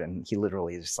Stanford, and he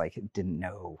literally just like didn't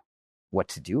know what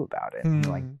to do about it. And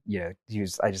like, it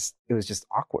was just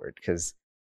awkward because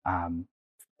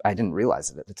I didn't realize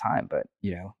it at the time, but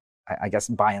I guess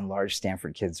by and large,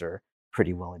 Stanford kids are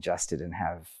pretty well adjusted and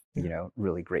have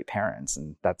really great parents,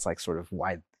 and that's like sort of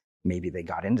why maybe they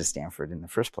got into Stanford in the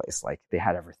first place. Like, they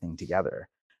had everything together.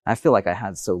 I feel like I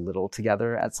had so little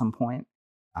together at some point.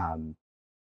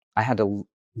 I had to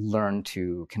learn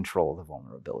to control the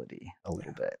vulnerability a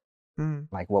little bit.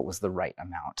 Like, what was the right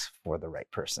amount for the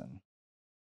right person?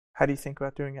 How do you think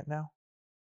about doing it now?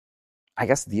 I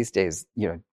guess these days,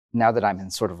 now that I'm in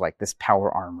sort of like this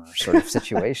power armor sort of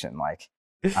situation, like,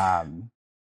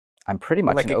 I'm pretty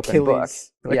much like an open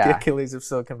Achilles, book. Like the Achilles of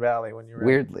Silicon Valley when you were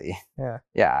weirdly.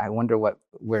 Yeah. I wonder what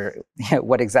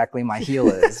exactly my heel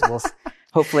is. Well,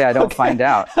 hopefully I don't find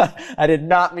out. I did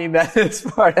not mean that as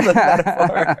part of the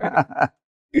metaphor.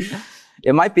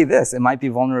 It might be this. It might be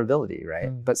vulnerability, right?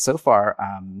 But so far,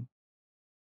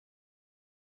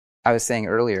 I was saying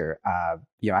earlier, I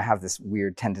have this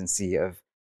weird tendency of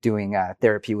doing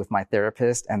therapy with my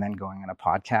therapist and then going on a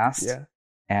podcast. Yeah.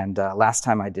 And last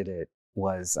time I did it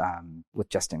was with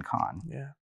Justin Kahn.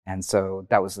 Yeah. And so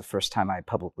that was the first time I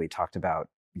publicly talked about,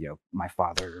 my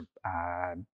father,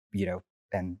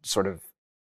 and sort of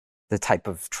the type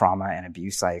of trauma and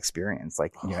abuse I experienced.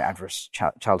 Like, adverse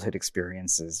childhood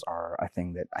experiences are a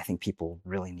thing that I think people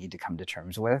really need to come to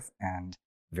terms with, and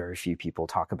very few people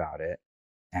talk about it.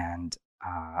 And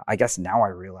I guess now I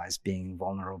realize being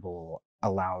vulnerable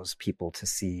allows people to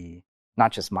see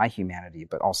not just my humanity,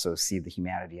 but also see the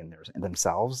humanity in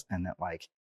themselves, and that like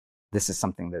this is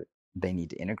something that they need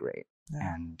to integrate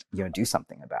and do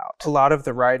something about. A lot of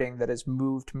the writing that has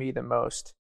moved me the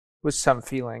most was some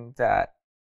feeling that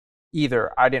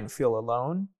either I didn't feel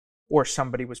alone or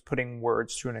somebody was putting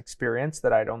words to an experience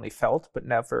that I'd only felt but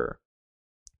never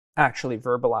actually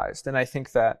verbalized. And I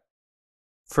think that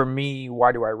for me,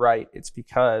 why do I write? It's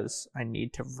because I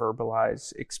need to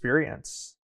verbalize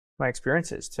my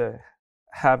experiences, to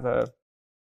have a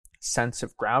sense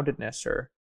of groundedness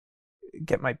or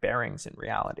get my bearings in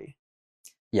reality.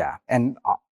 Yeah. And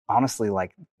honestly,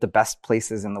 like the best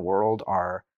places in the world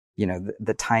are,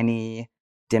 the tiny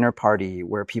dinner party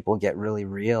where people get really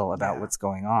real about what's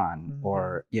going on. Mm-hmm.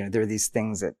 Or, there are these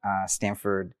things at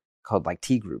Stanford called like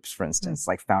tea groups, for instance,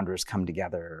 like founders come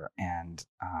together and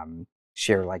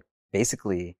share like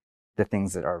basically the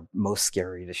things that are most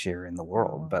scary to share in the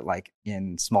world, but like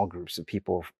in small groups of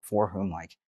people for whom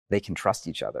like they can trust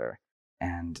each other.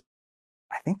 And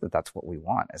I think that that's what we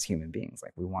want as human beings.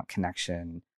 Like we want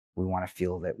connection. We want to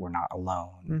feel that we're not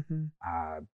alone.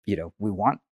 Mm-hmm. We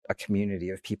want a community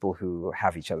of people who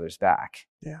have each other's back.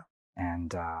 Yeah.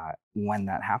 And when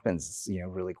that happens, it's,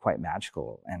 really quite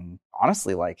magical. And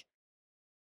honestly, like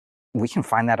we can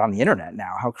find that on the internet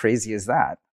now. How crazy is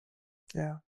that?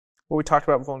 Yeah. Well, we talked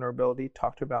about vulnerability,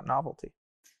 talked about novelty.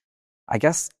 I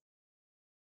guess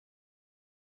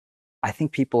I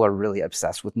think people are really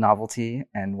obsessed with novelty.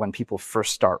 And when people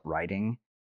first start writing,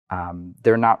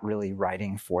 they're not really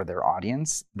writing for their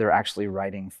audience. They're actually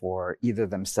writing for either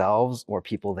themselves or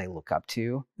people they look up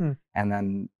to. And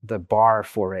then the bar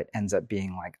for it ends up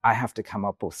being like, I have to come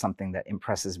up with something that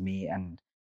impresses me and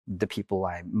the people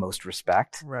I most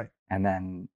respect. Right. And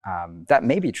then that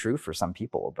may be true for some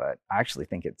people, but I actually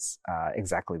think it's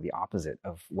exactly the opposite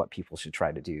of what people should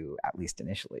try to do, at least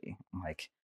initially. Like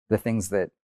the things that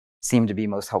seem to be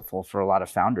most helpful for a lot of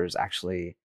founders,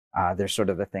 actually, they're sort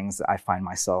of the things that I find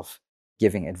myself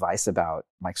giving advice about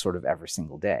like sort of every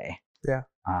single day. Yeah.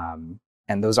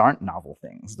 And those aren't novel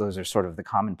things. Those are sort of the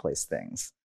commonplace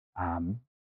things. And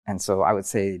so I would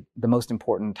say the most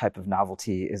important type of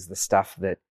novelty is the stuff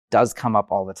that does come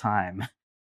up all the time,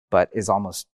 but is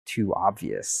almost too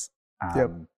obvious.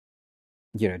 And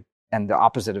the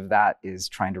opposite of that is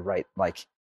trying to write like,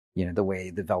 the way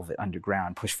the Velvet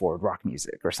Underground push forward rock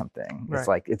music or something. Right. It's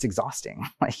like, it's exhausting.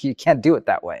 Like you can't do it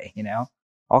that way,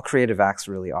 All creative acts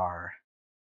really are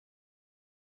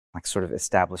like sort of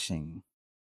establishing,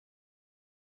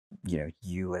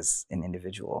 you as an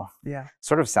individual. Yeah.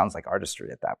 Sort of sounds like artistry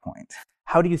at that point.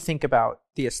 How do you think about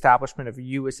the establishment of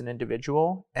you as an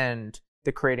individual and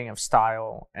the creating of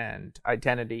style and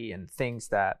identity and things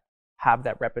that have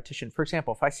that repetition? For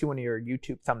example, if I see one of your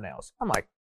YouTube thumbnails, I'm like,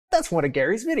 that's one of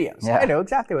Garry's videos. Yeah. I know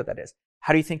exactly what that is.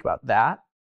 How do you think about that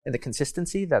and the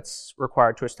consistency that's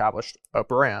required to establish a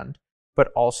brand,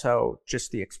 but also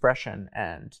just the expression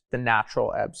and the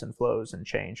natural ebbs and flows and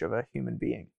change of a human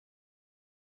being?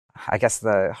 I guess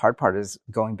the hard part is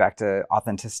going back to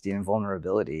authenticity and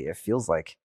vulnerability. It feels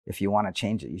like if you want to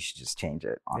change it, you should just change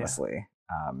it, honestly.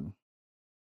 Yeah.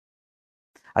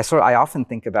 I often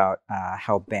think about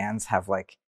how bands have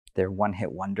like their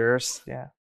one-hit wonders. Yeah.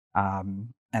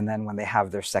 And then when they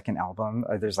have their second album,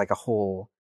 there's like a whole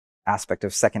aspect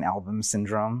of second album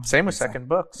syndrome. Same with second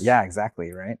books. Yeah,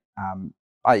 exactly. Right.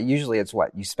 Usually it's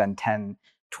what you spend 10,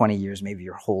 20 years, maybe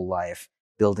your whole life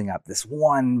building up this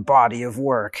one body of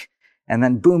work, and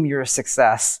then boom, you're a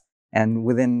success. And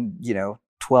within,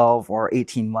 12 or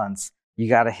 18 months, you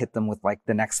got to hit them with like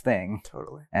the next thing.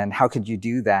 Totally. And how could you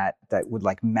do that would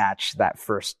like match that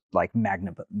first like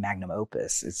magnum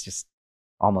opus? It's just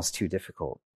almost too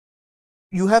difficult.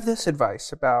 You have this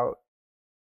advice about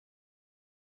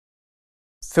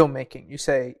filmmaking. You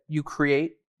say you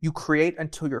create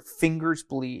until your fingers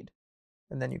bleed,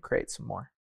 and then you create some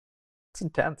more. It's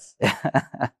intense.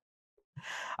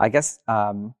 I guess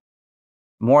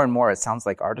more and more it sounds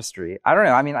like artistry. I don't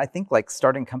know. I mean, I think like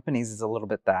starting companies is a little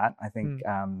bit that. I think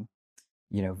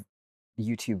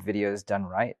YouTube videos done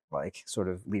right, like sort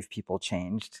of leave people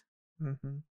changed.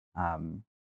 Mm-hmm.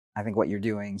 I think what you're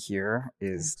doing here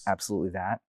is absolutely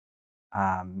that.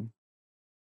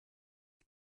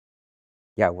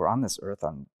 We're on this earth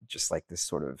on just like this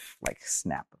sort of like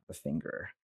snap of the finger.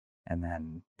 And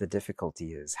then the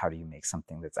difficulty is how do you make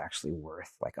something that's actually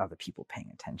worth like other people paying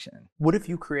attention? What have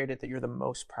you created that you're the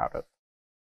most proud of?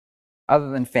 Other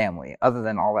than family, other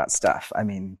than all that stuff. I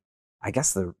mean, I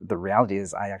guess the reality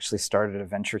is I actually started a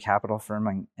venture capital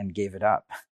firm and gave it up.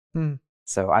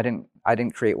 So I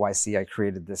didn't create YC. I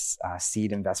created this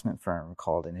seed investment firm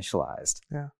called Initialized.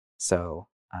 Yeah. So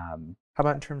How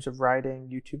about in terms of writing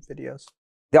YouTube videos?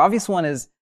 The obvious one is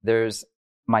there's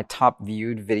my top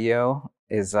viewed video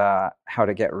is how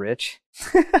to get rich.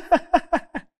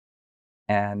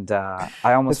 And I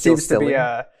It almost feel seems to be silly.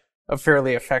 a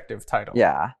fairly effective title.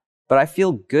 Yeah. But I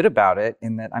feel good about it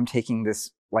in that I'm taking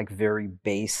this like very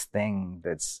base thing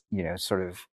that's, sort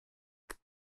of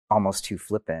almost too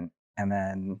flippant. And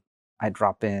then I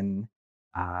drop in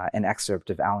an excerpt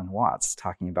of Alan Watts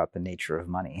talking about the nature of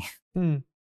money. Hmm.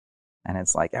 And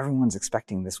it's like everyone's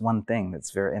expecting this one thing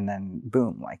that's very, and then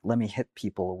boom, like let me hit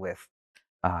people with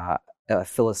a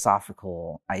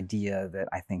philosophical idea that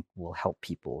I think will help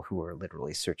people who are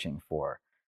literally searching for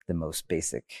the most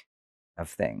basic of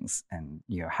things. And,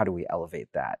 how do we elevate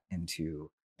that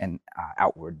into an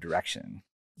outward direction?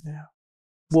 Yeah.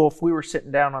 Well, if we were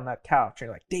sitting down on that couch and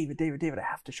you're like, David, I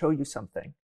have to show you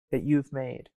something that you've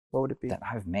made, what would it be? That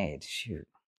I've made, shoot.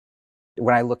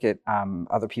 When I look at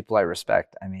other people I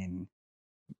respect, I mean,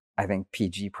 I think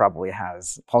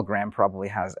Paul Graham probably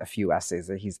has a few essays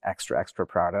that he's extra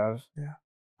proud of. Yeah.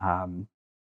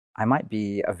 I might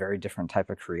be a very different type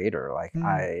of creator. Like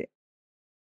I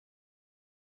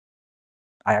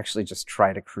actually just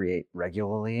try to create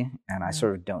regularly, and I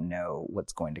sort of don't know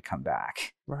what's going to come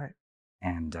back. Right.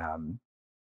 And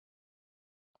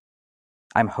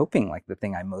I'm hoping like the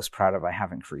thing I'm most proud of I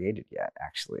haven't created yet,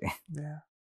 actually. Yeah.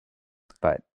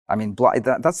 But I mean,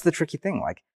 that's the tricky thing.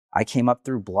 Like I came up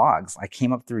through blogs, I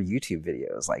came up through YouTube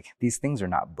videos. Like these things are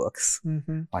not books.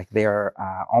 Mm-hmm. Like they are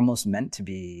almost meant to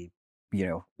be,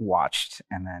 watched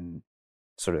and then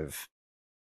sort of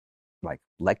like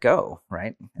let go,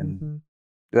 right? And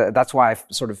that's why I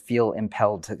sort of feel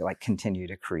impelled to like continue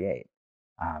to create.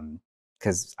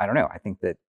 Because I don't know, I think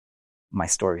that my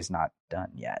story's not done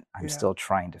yet. I'm still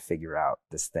trying to figure out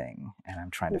this thing, and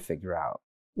I'm trying to figure out.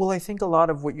 Well, I think a lot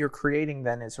of what you're creating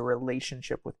then is a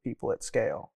relationship with people at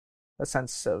scale. A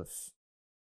sense of,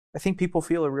 I think people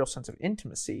feel a real sense of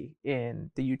intimacy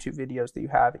in the YouTube videos that you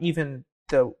have. Even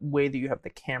the way that you have the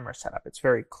camera set up, it's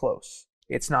very close.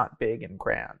 It's not big and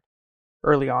grand.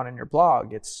 Early on in your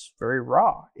blog, it's very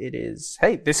raw. It is,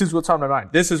 hey, this is what's on my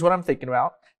mind. This is what I'm thinking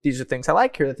about. These are things I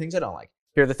like. Here are the things I don't like.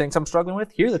 Here are the things I'm struggling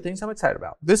with. Here are the things I'm excited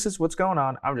about. This is what's going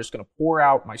on. I'm just going to pour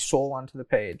out my soul onto the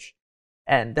page.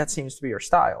 And that seems to be your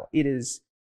style. It is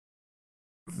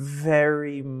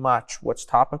very much what's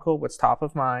topical, what's top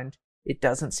of mind. It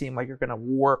doesn't seem like you're going to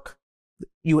work.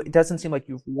 It doesn't seem like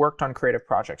you've worked on creative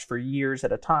projects for years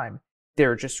at a time.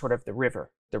 They're just sort of the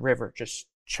river, just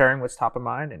sharing what's top of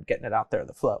mind and getting it out there,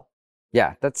 the flow.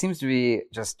 Yeah, that seems to be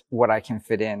just what I can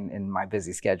fit in my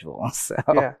busy schedule. So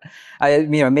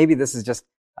yeah. maybe this is just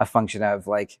a function of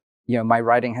like, my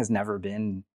writing has never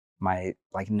been my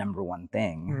like number one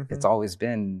thing. Mm-hmm. It's always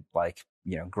been like,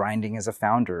 grinding as a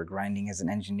founder, grinding as an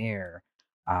engineer.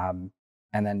 And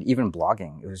then even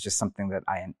blogging, it was just something that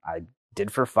I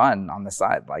did for fun on the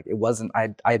side. Like it wasn't,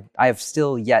 I have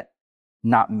still yet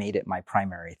not made it my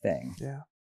primary thing. Yeah.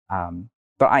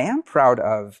 But I am proud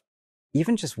of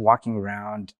even just walking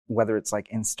around, whether it's like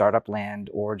in startup land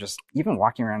or just even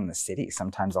walking around in the city.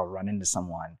 Sometimes I'll run into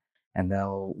someone and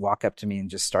they'll walk up to me and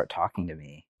just start talking to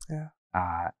me.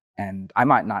 Yeah. And I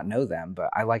might not know them, but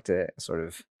I like to sort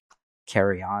of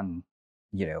carry on,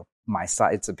 my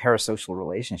side. It's a parasocial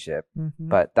relationship,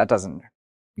 but that doesn't,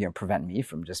 prevent me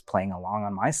from just playing along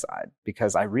on my side,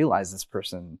 because I realize this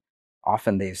person,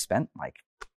 often they've spent like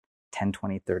 10,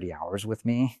 20, 30 hours with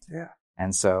me. Yeah.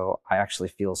 And so I actually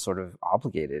feel sort of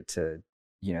obligated to,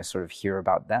 sort of hear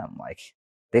about them. Like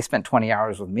they spent 20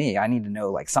 hours with me. I need to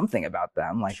know like something about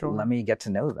them. Like, let me get to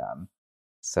know them.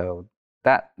 So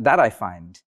that I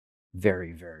find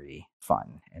very, very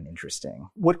fun and interesting.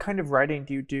 What kind of writing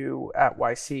do you do at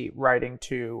YC? Writing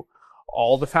to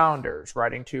all the founders,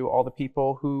 writing to all the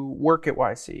people who work at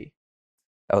YC?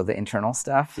 Oh, the internal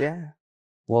stuff? Yeah.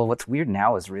 Well, what's weird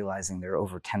now is realizing there are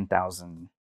over 10,000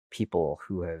 people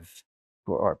who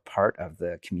are part of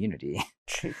the community.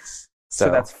 Jeez. So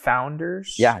that's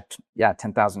founders? Yeah.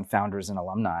 10,000 founders and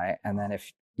alumni. And then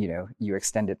if, you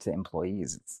extend it to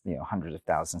employees, it's, hundreds of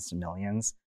thousands to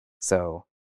millions. So,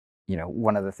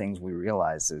 one of the things we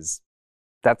realize is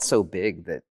that's so big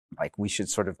that like we should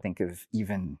sort of think of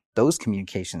even those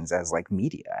communications as like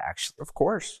media, actually. Of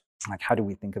course. Like, how do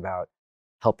we think about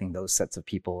helping those sets of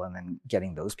people and then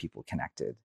getting those people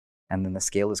connected? And then the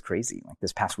scale is crazy. Like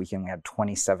this past weekend, we had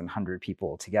 2,700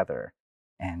 people together.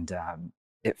 And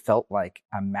it felt like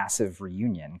a massive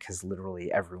reunion because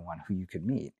literally everyone who you could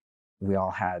meet, we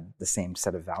all had the same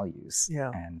set of values.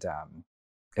 Yeah. And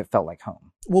it felt like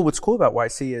home. Well, what's cool about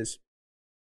YC is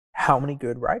how many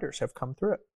good writers have come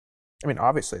through it. I mean,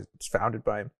 obviously, it's founded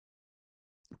by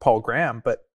Paul Graham,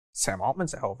 but Sam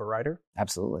Altman's a hell of a writer.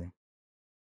 Absolutely.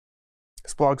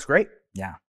 This blog's great.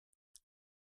 Yeah.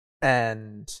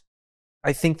 And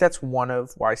I think that's one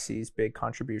of YC's big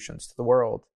contributions to the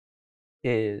world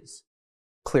is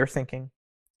clear thinking,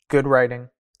 good writing,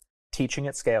 teaching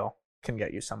at scale can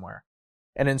get you somewhere.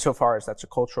 And insofar as that's a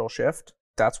cultural shift,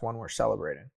 that's one we're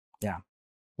celebrating. Yeah.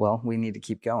 Well, we need to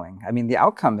keep going. I mean, the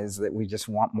outcome is that we just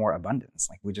want more abundance.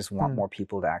 Like, we just want more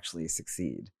people to actually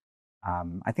succeed.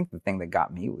 I think the thing that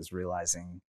got me was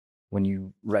realizing when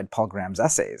you read Paul Graham's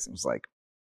essays, it was like,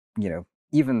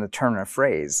 even the turn of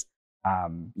phrase,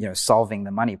 solving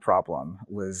the money problem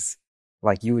was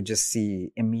like, you would just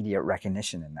see immediate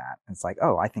recognition in that. It's like,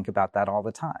 oh, I think about that all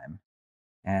the time.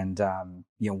 And,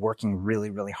 working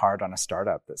really, really hard on a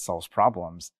startup that solves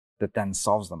problems that then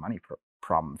solves the money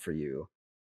problem for you.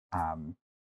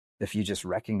 If you just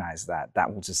recognize that,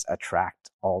 that will just attract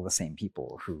all the same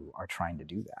people who are trying to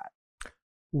do that.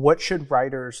 What should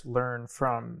writers learn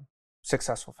from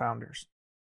successful founders?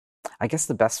 I guess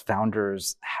the best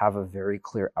founders have a very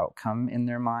clear outcome in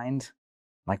their mind.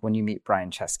 Like when you meet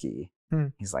Brian Chesky,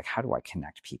 he's like, how do I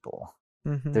connect people?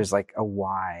 Mm-hmm. There's like a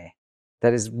why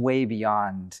that is way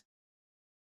beyond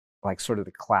like sort of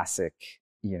the classic,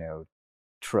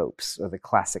 tropes or the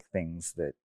classic things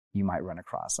that you might run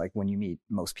across. Like when you meet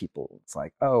most people, it's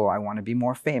like, oh, I want to be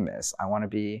more famous. I want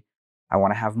to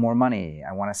have more money.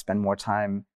 I want to spend more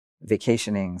time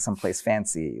vacationing someplace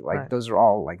fancy. Like right. Those are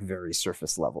all like very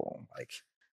surface level. Like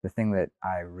the thing that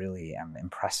I really am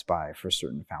impressed by for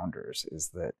certain founders is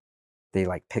that they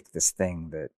like pick this thing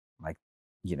that like,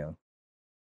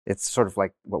 it's sort of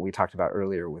like what we talked about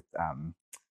earlier with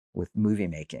movie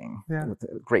making. Yeah. With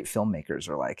great filmmakers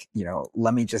are like,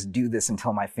 let me just do this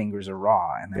until my fingers are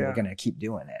raw and then we're going to keep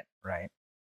doing it. Right.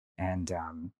 And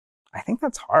I think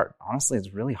that's hard. Honestly,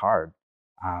 it's really hard.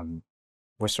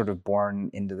 We're sort of born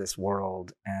into this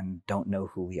world and don't know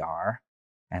who we are.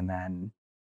 And then,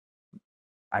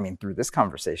 I mean, through this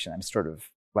conversation, I'm sort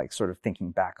of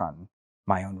thinking back on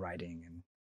my own writing and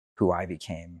who I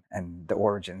became, and the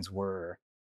origins were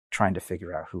trying to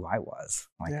figure out who I was.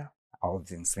 Like all of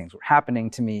these things were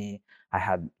happening to me. I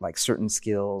had like certain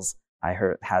skills. I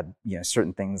had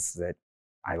certain things that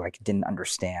I like didn't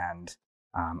understand.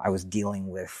 I was dealing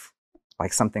with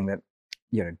like something that,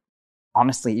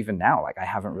 honestly, even now, like I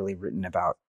haven't really written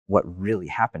about what really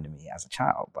happened to me as a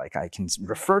child. Like I can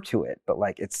refer to it, but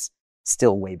like it's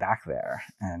still way back there.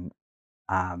 And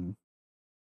I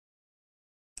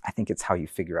think it's how you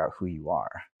figure out who you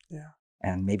are. Yeah.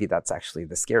 And maybe that's actually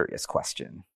the scariest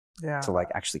question. Yeah. To like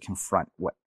actually confront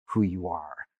who you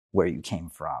are, where you came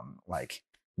from, like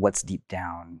what's deep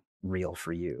down real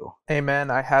for you.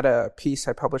 Amen. I had a piece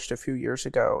I published a few years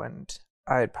ago, and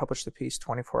I had published the piece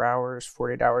 24 hours,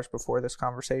 48 hours before this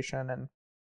conversation, and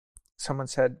someone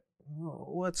said,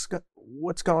 what's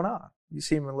going on? You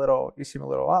seem a little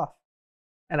off.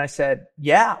 And I said,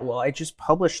 yeah, well, I just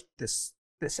published this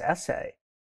essay,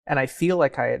 and I feel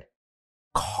like I had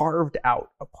carved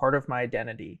out a part of my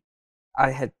identity.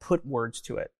 I had put words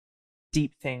to it,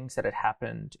 deep things that had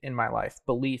happened in my life,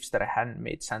 beliefs that I hadn't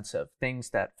made sense of,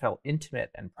 things that felt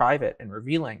intimate and private and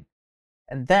revealing.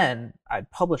 And then I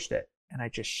published it and I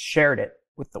just shared it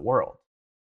with the world.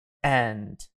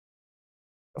 And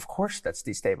of course that's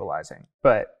destabilizing,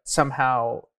 but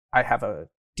somehow I have a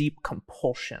deep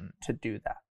compulsion to do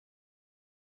that.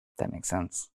 That makes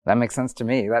sense. That makes sense to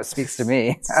me. That speaks to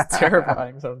me. It's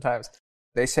terrifying sometimes.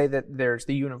 They say that there's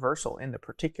the universal in the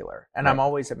particular. And right. I'm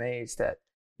always amazed that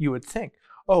you would think,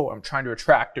 oh, I'm trying to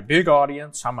attract a big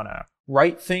audience. I'm going to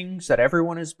write things that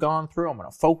everyone has gone through. I'm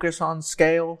going to focus on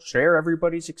scale, share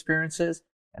everybody's experiences.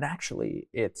 And actually,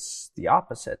 it's the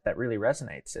opposite that really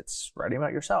resonates. It's writing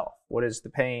about yourself. What is the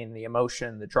pain, the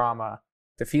emotion, the drama,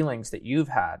 the feelings that you've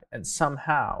had? And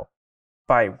somehow,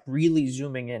 by really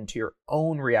zooming into your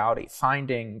own reality,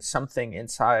 finding something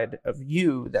inside of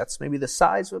you that's maybe the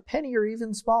size of a penny or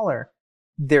even smaller,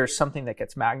 there's something that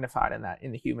gets magnified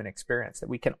in the human experience that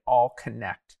we can all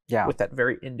connect with that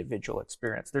very individual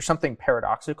experience. There's something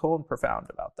paradoxical and profound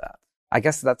about that. I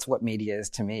guess that's what media is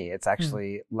to me. It's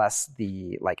actually less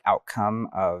the like outcome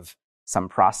of some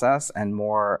process and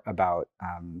more about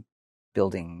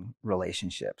building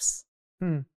relationships.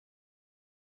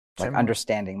 Like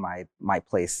understanding my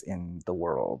place in the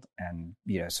world and,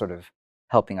 sort of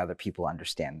helping other people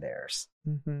understand theirs.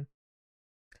 Mm-hmm.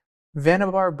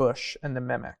 Vannevar Bush and the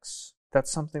Mimics.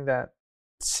 That's something that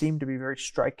seemed to be very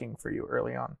striking for you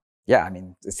early on. Yeah, I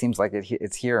mean, it seems like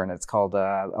it's here and it's called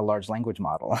a large language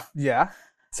model. Yeah,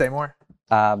 say more.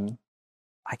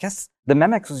 I guess the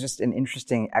Mimics was just an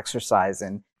interesting exercise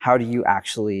in how do you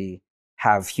actually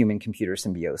have human computer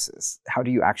symbiosis? How do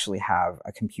you actually have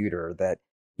a computer that,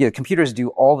 computers do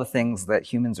all the things that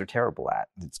humans are terrible at.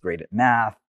 It's great at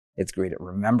math. It's great at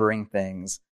remembering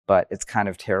things, but it's kind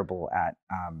of terrible at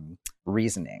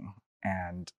reasoning.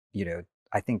 And,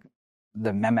 I think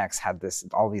the Memex had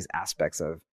all these aspects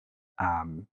of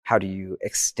how do you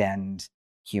extend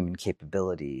human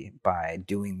capability by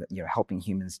doing, helping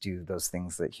humans do those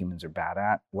things that humans are bad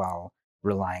at while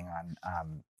relying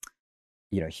on,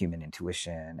 human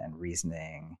intuition and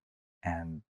reasoning.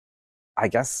 And I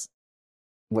guess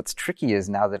what's tricky is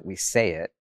now that we say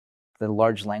it, the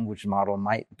large language model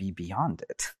might be beyond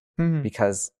it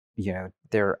because,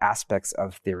 there are aspects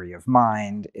of theory of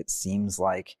mind. It seems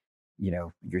like,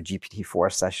 your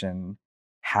GPT-4 session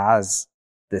has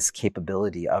this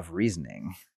capability of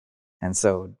reasoning. And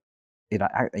so,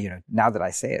 now that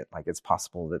I say it, like it's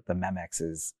possible that the Memex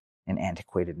is an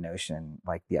antiquated notion,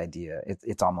 like the idea,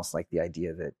 it's almost like the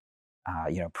idea that,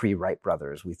 pre-Wright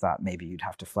brothers, we thought maybe you'd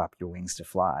have to flap your wings to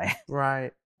fly.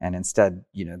 Right. And instead,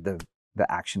 the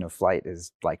action of flight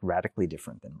is like radically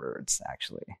different than birds,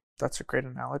 actually. That's a great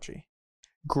analogy.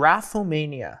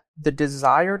 Graphomania, the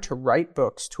desire to write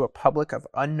books to a public of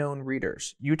unknown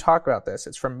readers. You talk about this.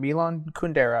 It's from Milan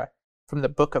Kundera from the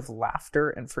Book of Laughter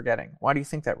and Forgetting. Why do you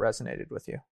think that resonated with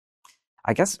you?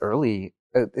 I guess early,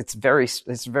 it's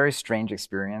a very strange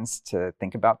experience to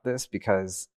think about this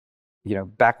because,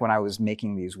 back when I was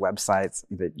making these websites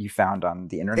that you found on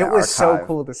the Internet Archive. It was Archive, so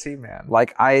cool to see, man.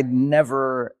 Like I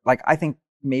think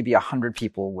maybe 100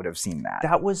 people would have seen that.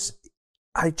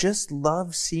 I just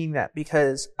love seeing that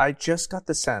because I just got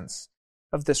the sense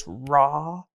of this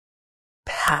raw,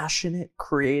 passionate,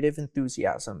 creative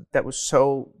enthusiasm that has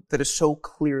so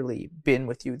clearly been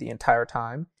with you the entire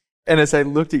time. And as I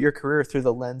looked at your career through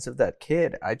the lens of that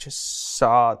kid, I just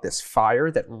saw this fire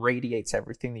that radiates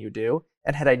everything that you do.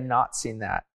 And had I not seen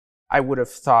that, I would have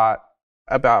thought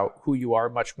about who you are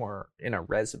much more in a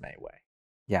resume way.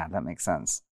 Yeah, that makes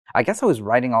sense. I guess I was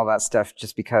writing all that stuff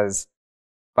just because,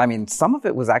 some of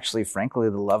it was actually, frankly,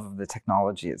 the love of the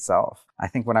technology itself. I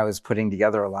think when I was putting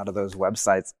together a lot of those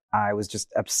websites, I was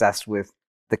just obsessed with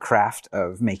the craft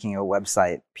of making a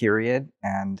website, period.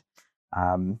 And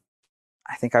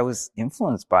I think I was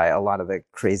influenced by a lot of the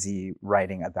crazy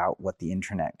writing about what the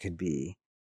internet could be.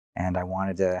 And I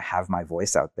wanted to have my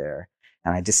voice out there.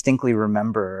 And I distinctly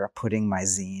remember putting my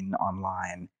zine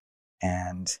online,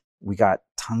 and we got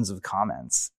tons of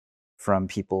comments from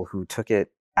people who took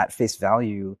it at face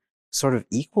value, sort of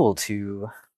equal to,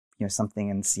 something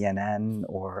in CNN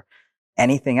or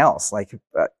anything else. Like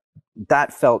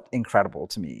that felt incredible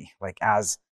to me. Like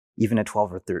as even a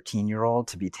 12 or 13-year-old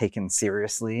to be taken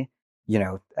seriously,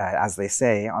 as they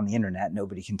say on the internet,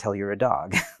 nobody can tell you're a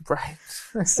dog. Right.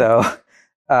 So,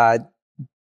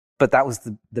 but that was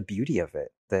the beauty of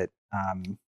it, that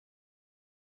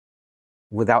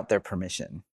without their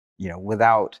permission,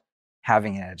 without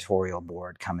having an editorial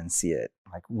board come and see it,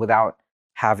 like without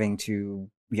having to,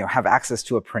 have access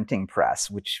to a printing press,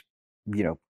 which,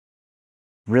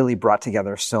 really brought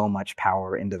together so much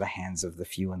power into the hands of the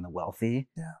few and the wealthy.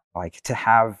 Yeah. Like to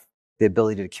have the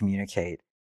ability to communicate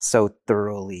so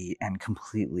thoroughly and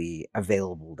completely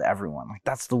available to everyone. Like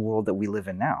that's the world that we live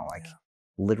in now. Like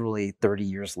literally 30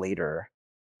 years later,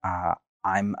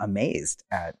 I'm amazed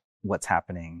at what's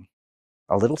happening,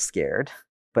 a little scared,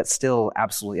 but still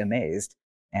absolutely amazed.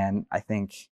 And I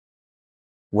think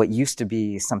what used to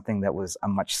be something that was a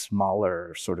much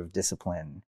smaller sort of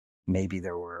discipline, maybe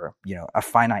there were, a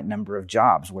finite number of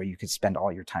jobs where you could spend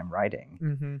all your time writing.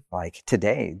 Mm-hmm. Like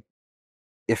today,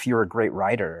 if you're a great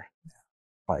writer,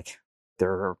 like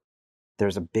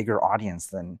there's a bigger audience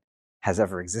than has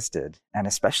ever existed. And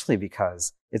especially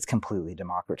because it's completely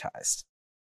democratized.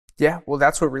 Yeah, well,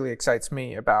 that's what really excites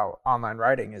me about online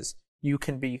writing is you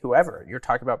can be whoever. You're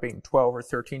talking about being 12 or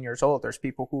 13 years old. There's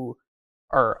people who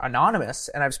are anonymous,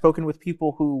 and I've spoken with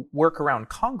people who work around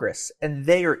Congress, and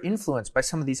they are influenced by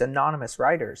some of these anonymous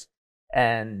writers.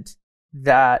 And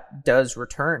that does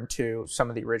return to some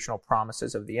of the original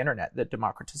promises of the internet, the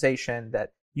democratization,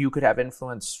 that you could have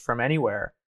influence from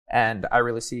anywhere. And I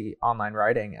really see online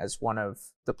writing as one of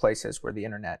the places where the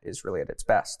internet is really at its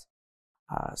best.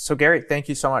 So Garry, thank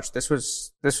you so much. This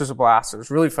was a blast. It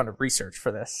was really fun to research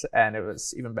for this, and it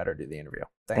was even better to do the interview.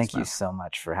 Thanks, Thank you so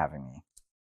much for having me.